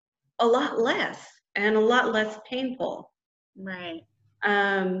a lot less and a lot less painful. Right.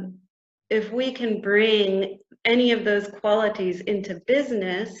 If we can bring any of those qualities into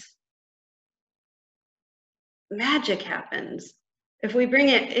business, magic happens. If we bring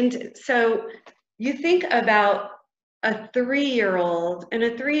it into, so you think about a 3-year-old, and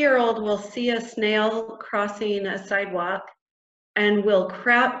a 3-year-old will see a snail crossing a sidewalk and will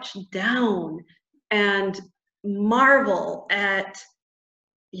crouch down and marvel at,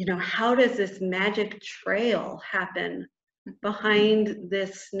 you know, how does this magic trail happen behind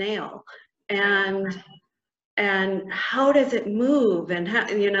this snail, and how does it move, and how,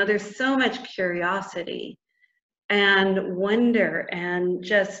 you know, there's so much curiosity and wonder and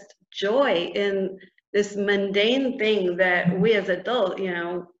just joy in this mundane thing that we as adults, you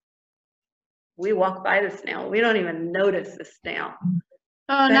know, we walk by the snail, we don't even notice the snail.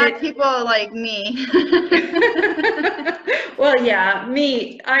 Oh, but not people like me. Well, yeah,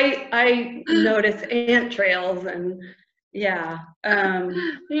 me, I notice ant trails, and yeah.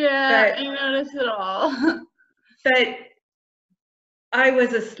 Yeah, I notice it all. But I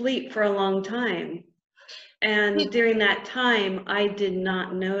was asleep for a long time. And during that time, I did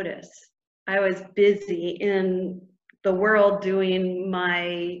not notice. I was busy in the world doing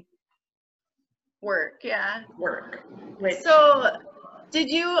my work, yeah. Work. So, did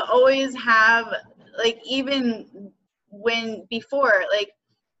you always have, like, even when before, like,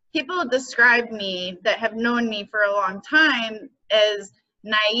 people describe me that have known me for a long time as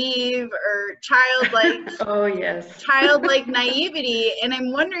naive or childlike. Oh, yes. Childlike naivety, and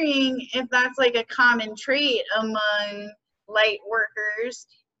I'm wondering if that's like a common trait among light workers.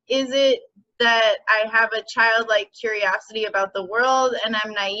 Is it that I have a childlike curiosity about the world and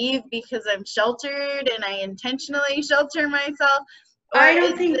I'm naive because I'm sheltered and I intentionally shelter myself? Or I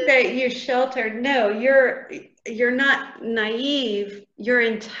don't think that you're sheltered. No, you're not naive. You're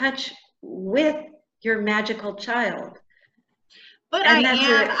in touch with your magical child. But I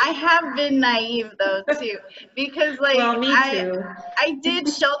have been naive though too, because like, well, me too. I did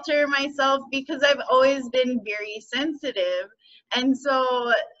shelter myself because I've always been very sensitive, and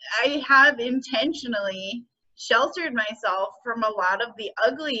so I have intentionally sheltered myself from a lot of the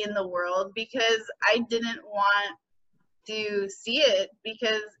ugly in the world because I didn't want to see it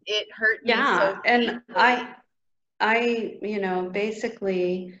because it hurt me so deeply. And I, you know,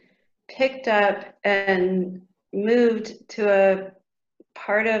 basically picked up and moved to a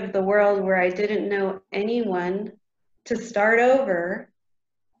part of the world where I didn't know anyone, to start over,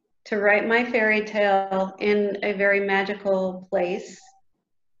 to write my fairy tale in a very magical place,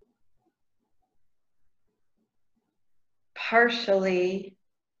 partially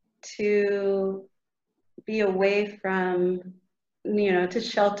to be away from, you know, to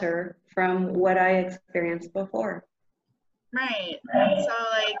shelter from what I experienced before. Right. So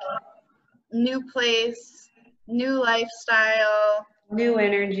like, new place, new lifestyle, New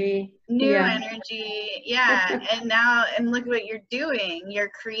energy. new Yeah. energy. Yeah. And now, and look what you're doing. You're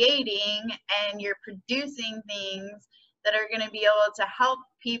creating and you're producing things that are going to be able to help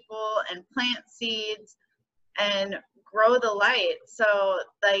people and plant seeds and grow the light. So,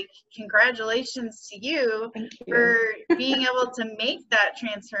 like, congratulations to you for being able to make that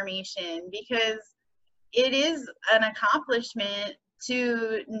transformation, because it is an accomplishment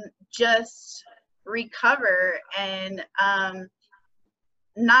to just recover. And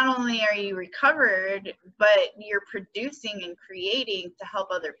not only are you recovered, but you're producing and creating to help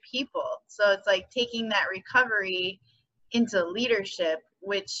other people. So it's like taking that recovery into leadership,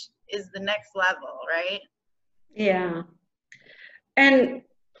 which is the next level, right? Yeah. And,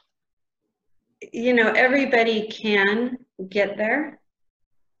 you know, everybody can get there.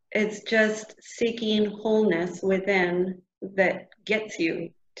 It's just seeking wholeness within that gets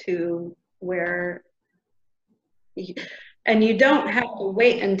you to where you, and you don't have to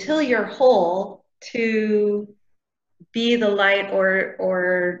wait until you're whole to be the light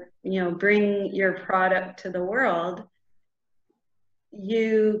or you know, bring your product to the world.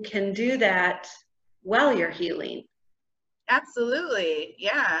 You can do that while you're healing. Absolutely.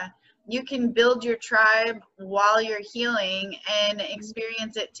 Yeah. You can build your tribe while you're healing and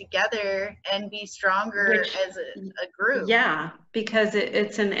experience it together and be stronger as a group. Yeah, because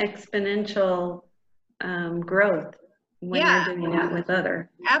it's an exponential growth when you're doing it with other.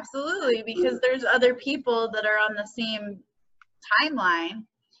 Absolutely, because there's other people that are on the same timeline.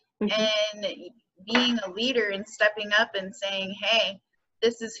 And being a leader and stepping up and saying, hey,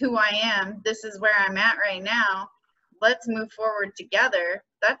 this is who I am, this is where I'm at right now, let's move forward together.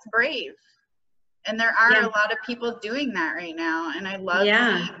 That's brave. And there are a lot of people doing that right now, and I love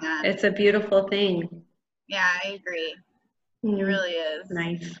seeing that. It's a beautiful thing. Yeah, I agree. It really is.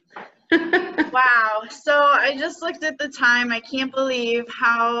 Nice. Wow. So I just looked at the time. I can't believe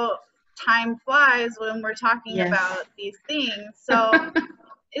how time flies when we're talking about these things. So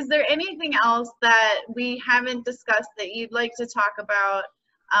is there anything else that we haven't discussed that you'd like to talk about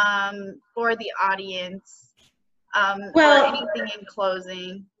for the audience? Or anything in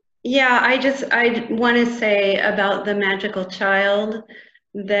closing? Yeah, I want to say about the magical child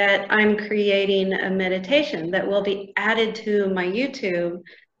that I'm creating a meditation that will be added to my YouTube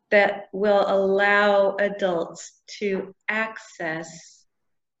that will allow adults to access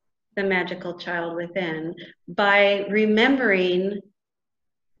the magical child within by remembering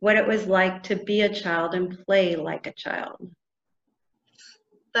what it was like to be a child and play like a child.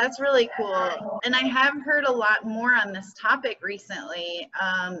 That's really cool. And I have heard a lot more on this topic recently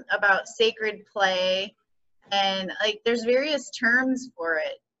about sacred play, and like there's various terms for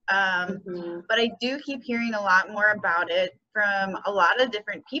it. But I do keep hearing a lot more about it from a lot of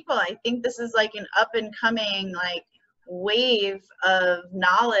different people. I think this is like an up and coming like wave of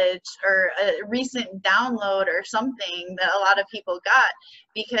knowledge, or a recent download or something that a lot of people got,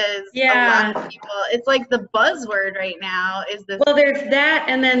 because a lot of people, it's like the buzzword right now is this. Well, there's that,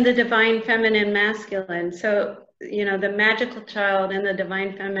 and then the divine feminine masculine. So, you know, the magical child and the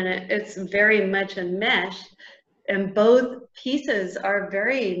divine feminine, it's very much a mesh, and both pieces are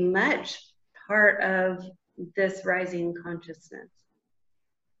very much part of this rising consciousness.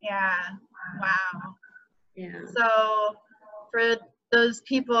 Yeah. Wow. Yeah. So for those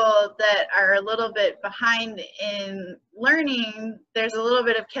people that are a little bit behind in learning, there's a little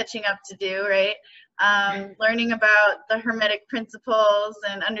bit of catching up to do, right? Learning about the Hermetic principles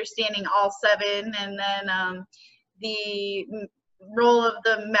and understanding all seven, and then the role of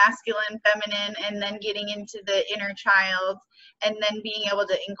the masculine, feminine, and then getting into the inner child, and then being able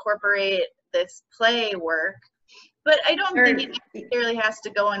to incorporate this play work. But I don't think it necessarily has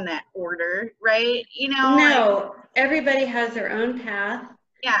to go in that order, right? You know? No, everybody has their own path.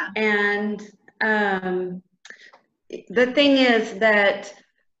 Yeah. And the thing is that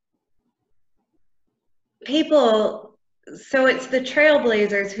people, so it's the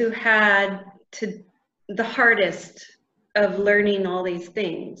trailblazers who had the hardest of learning all these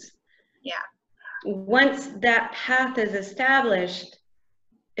things. Yeah. Once that path is established,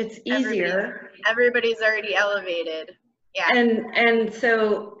 it's easier. Everybody's already elevated. Yeah. And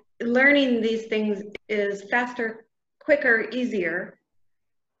so learning these things is faster, quicker, easier.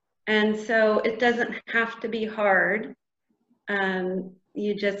 And so it doesn't have to be hard.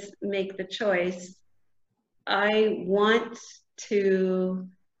 You just make the choice. I want to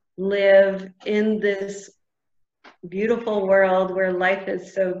live in this beautiful world where life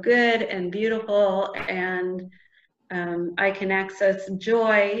is so good and beautiful, and I can access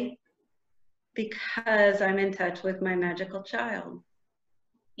joy because I'm in touch with my magical child.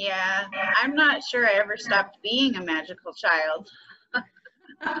 Yeah, I'm not sure I ever stopped being a magical child.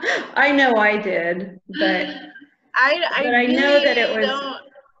 I know I did, but I I know that it really was.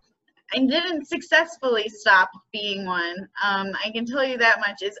 don't. I didn't successfully stop being one. I can tell you that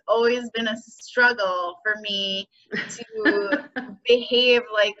much. It's always been a struggle for me to behave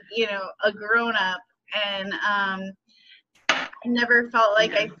like, you know, a grown up, and I never felt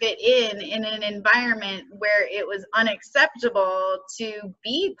like I fit in an environment where it was unacceptable to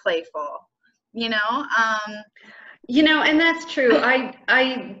be playful, you know? You know, and that's true.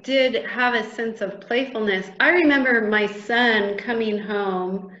 I did have a sense of playfulness. I remember my son coming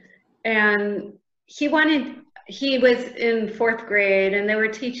home, and he was in 4th grade, and they were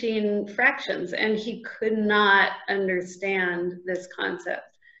teaching fractions, and he could not understand this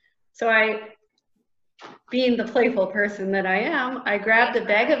concept. So being the playful person that I am, I grabbed a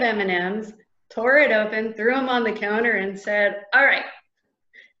bag of M&Ms, tore it open, threw them on the counter, and said, all right,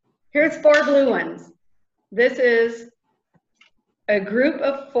 here's 4 blue ones. This is a group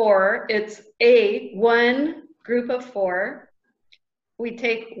of 4. It's one group of 4. We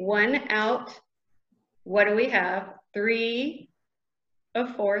take 1 out. What do we have? 3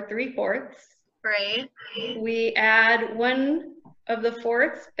 of 4, 3/4. Right. We add 1 of the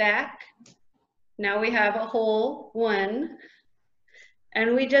 4ths back. Now we have a whole 1.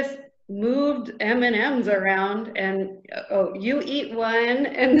 And we just moved M&Ms around, and oh, you eat 1,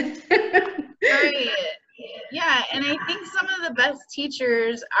 and Right. Yeah, and I think some of the best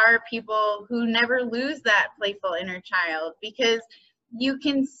teachers are people who never lose that playful inner child, because you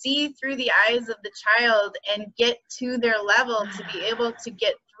can see through the eyes of the child and get to their level to be able to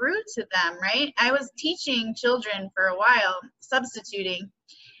get through to them, right? I was teaching children for a while, substituting,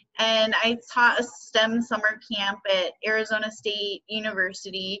 and I taught a STEM summer camp at Arizona State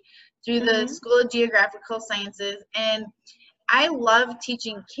University through the School of Geographical Sciences, and I love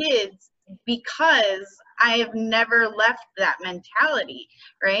teaching kids because I have never left that mentality,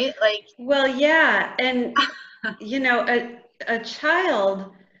 right? Like, well, yeah, and you know, a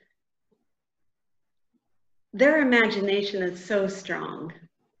child, their imagination is so strong,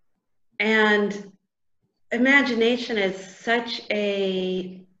 and imagination is such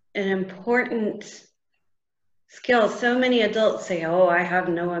an important skill. So many adults say, oh, I have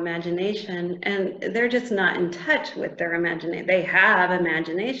no imagination, and they're just not in touch with their imagination. They have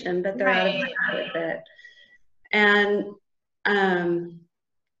imagination, but they're out of touch with it. And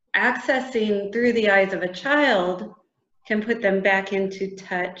accessing through the eyes of a child can put them back into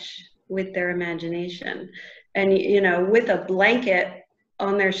touch with their imagination. And, you know, with a blanket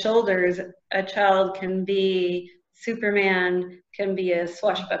on their shoulders, a child can be Superman, can be a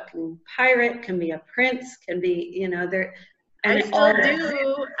swashbuckling pirate, can be a prince, can be, you know, they're. And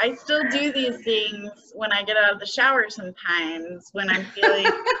I still do these things when I get out of the shower sometimes, when I'm feeling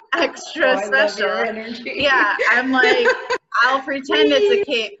extra special. I love your energy. Yeah, I'm like, I'll pretend it's a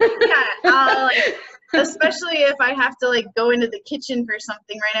cape. Yeah, I'll like, especially if I have to like go into the kitchen for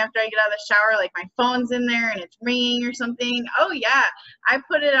something right after I get out of the shower, like my phone's in there and it's ringing or something. Oh yeah, I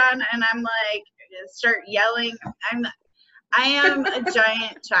put it on and I'm like, start yelling. I am a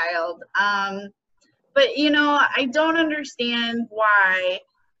giant child. But you know, I don't understand why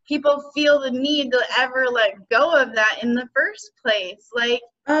people feel the need to ever let go of that in the first place. Like,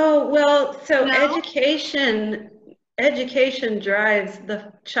 oh, well, so you know? education drives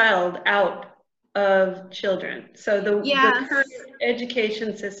the child out of children. So the current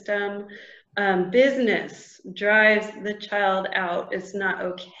education system, business drives the child out. It's not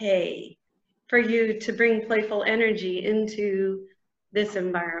okay for you to bring playful energy into this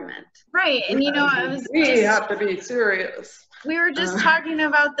environment. Right. And you know, we have to be serious. We were just talking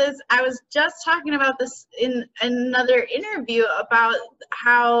about this. I was just talking about this in another interview about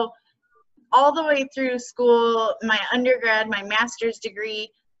how all the way through school, my undergrad, my master's degree,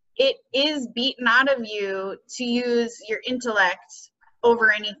 it is beaten out of you to use your intellect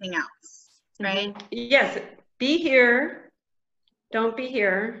over anything else, right? Yes. Be here. Don't be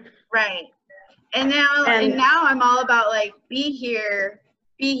here. Right. And now I'm all about like, be here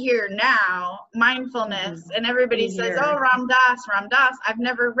now, mindfulness. And everybody says, oh, Ram Dass. I've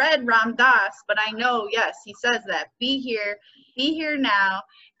never read Ram Dass, but I know, yes, he says that. Be here now.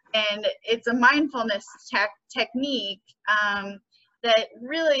 And it's a mindfulness technique that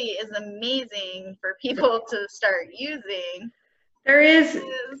really is amazing for people to start using. There is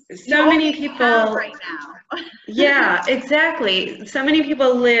so many people right now. Yeah, exactly. So many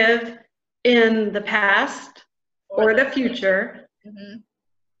people live in the past or the future,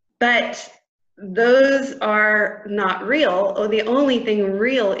 but those are not real. Oh, the only thing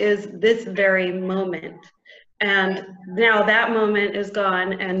real is this very moment. And now that moment is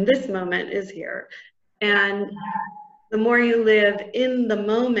gone and this moment is here. And the more you live in the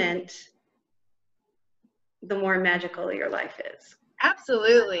moment, the more magical your life is.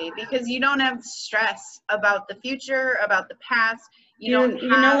 Absolutely, because you don't have stress about the future, about the past. You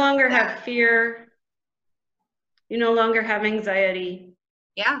no longer have fear. You no longer have anxiety.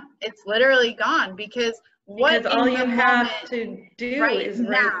 Yeah, it's literally gone, because all you have to do is now,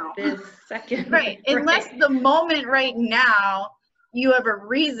 right this second. Right. Unless the moment right now you have a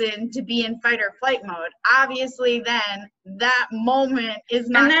reason to be in fight or flight mode, obviously then that moment is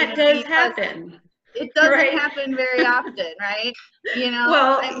not going to be. And that does happen. It doesn't happen very often, right?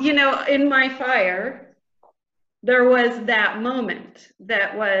 Well, in my fire, there was that moment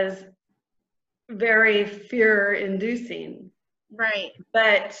that was very fear-inducing. Right.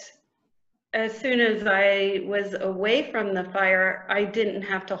 But as soon as I was away from the fire, I didn't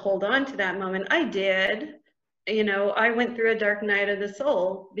have to hold on to that moment. I did. I went through a dark night of the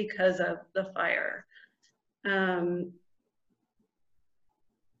soul because of the fire.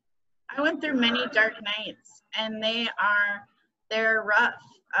 I went through many dark nights, and they're rough.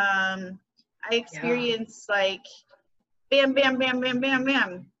 I experienced like bam, bam, bam, bam, bam,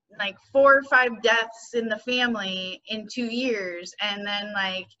 bam, like 4 or 5 deaths in the family in 2 years, and then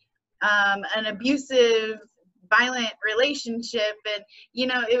like an abusive, violent relationship, and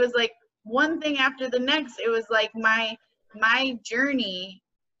it was like one thing after the next. It was like my journey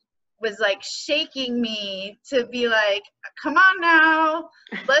was like shaking me to be like, come on now,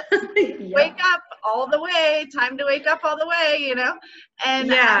 let's wake up all the way. Time to wake up all the way,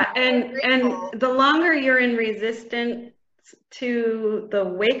 And and the longer you're in resistance to the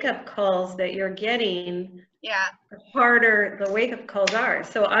wake-up calls that you're getting, the harder the wake-up calls are.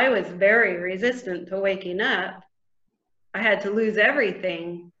 So I was very resistant to waking up. I had to lose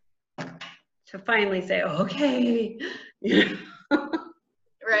everything to finally say, okay.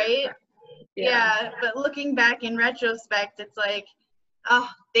 Right? Yeah, but looking back in retrospect, it's like, oh,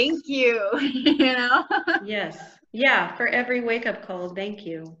 thank you, Yes. Yeah, for every wake-up call, thank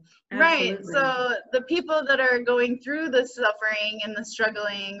you. Absolutely. Right. So the people that are going through the suffering and the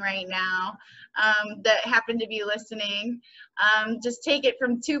struggling right now, that happen to be listening, just take it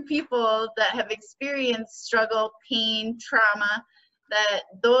from 2 people that have experienced struggle, pain, trauma, that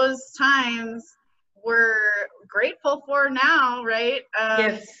those times we're grateful for now, right?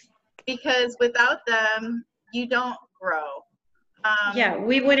 Yes. Because without them, you don't grow. Yeah,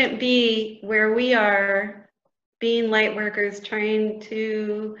 we wouldn't be where we are, being light workers, trying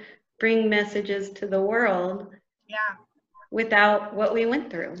to bring messages to the world. Yeah. Without what we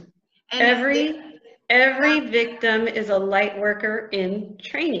went through. And every victim is a light worker in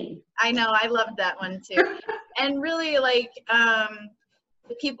training. I know, I loved that one too. And really, like,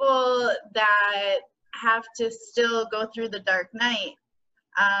 the people that have to still go through the dark night,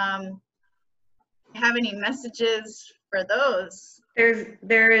 have any messages for those?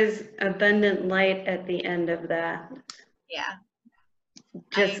 There is abundant light at the end of that. Yeah.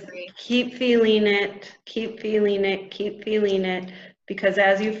 Just keep feeling it, keep feeling it, keep feeling it, because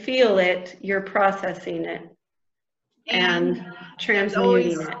as you feel it, you're processing it and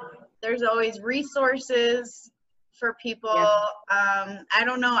transmuting it. There's always resources for people. I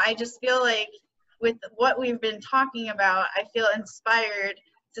don't know, I just feel like with what we've been talking about, I feel inspired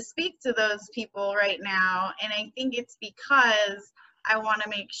to speak to those people right now, and I think it's because I want to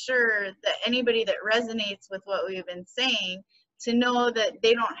make sure that anybody that resonates with what we've been saying, to know that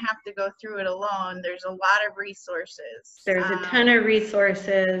they don't have to go through it alone. There's a lot of resources. There's a ton of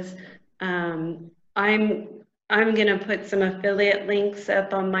resources. I'm going to put some affiliate links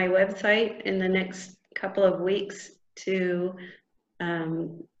up on my website in the next couple of weeks to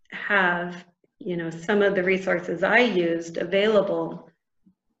have, some of the resources I used available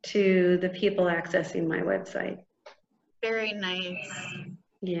to the people accessing my website. Very nice.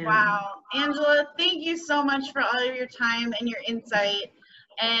 Yeah. Wow. Angela, thank you so much for all of your time and your insight.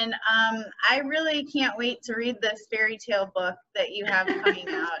 And I really can't wait to read this fairy tale book that you have coming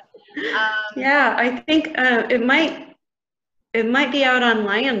out. Yeah, I think it might be out on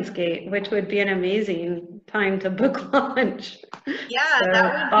Lionsgate, which would be an amazing time to book launch. Yeah, so that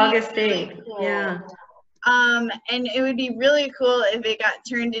would be August 8th. Really cool. Yeah. And it would be really cool if it got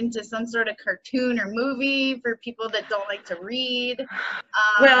turned into some sort of cartoon or movie for people that don't like to read.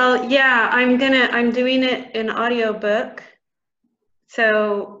 Well, yeah, I'm doing it in audiobook.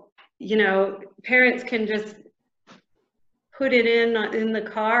 So, parents can just put it in the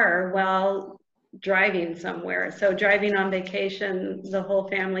car while driving somewhere. So driving on vacation, the whole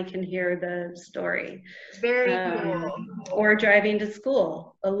family can hear the story. Very cool. Or driving to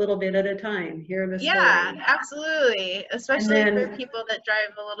school a little bit at a time, hear the story. Yeah, absolutely. Especially for people that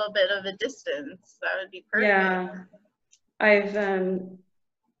drive a little bit of a distance. That would be perfect. Yeah.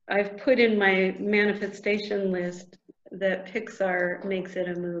 I've put in my manifestation list that Pixar makes it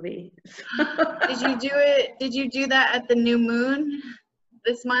a movie. Did you do that at the new moon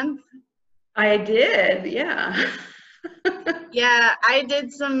this month? I did, yeah. Yeah, I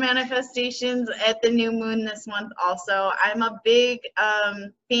did some manifestations at the new moon this month also. I'm a big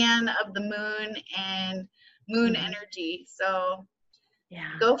fan of the moon and moon energy. So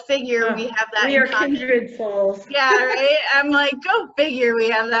Yeah. go figure, we have that we in are common. Kindred souls. Yeah, right? I'm like, go figure, we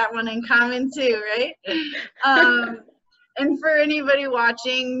have that one in common too, right? And for anybody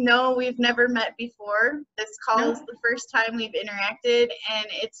watching, no, we've never met before. This call is the first time we've interacted, and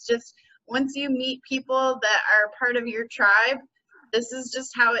it's just, once you meet people that are part of your tribe, this is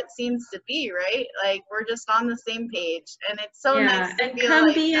just how it seems to be, right? Like, we're just on the same page, and it's so nice to feel come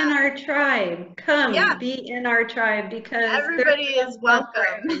like be that. In our tribe. Come be in our tribe, because Everybody is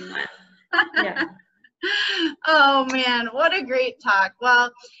welcome. Yeah. Oh man, what a great talk.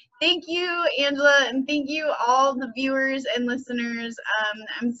 Well, thank you, Angela, and thank you all the viewers and listeners.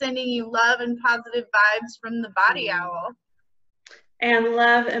 I'm sending you love and positive vibes from the Body Owl. And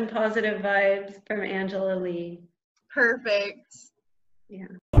love and positive vibes from Angela Lee. Perfect. Yeah.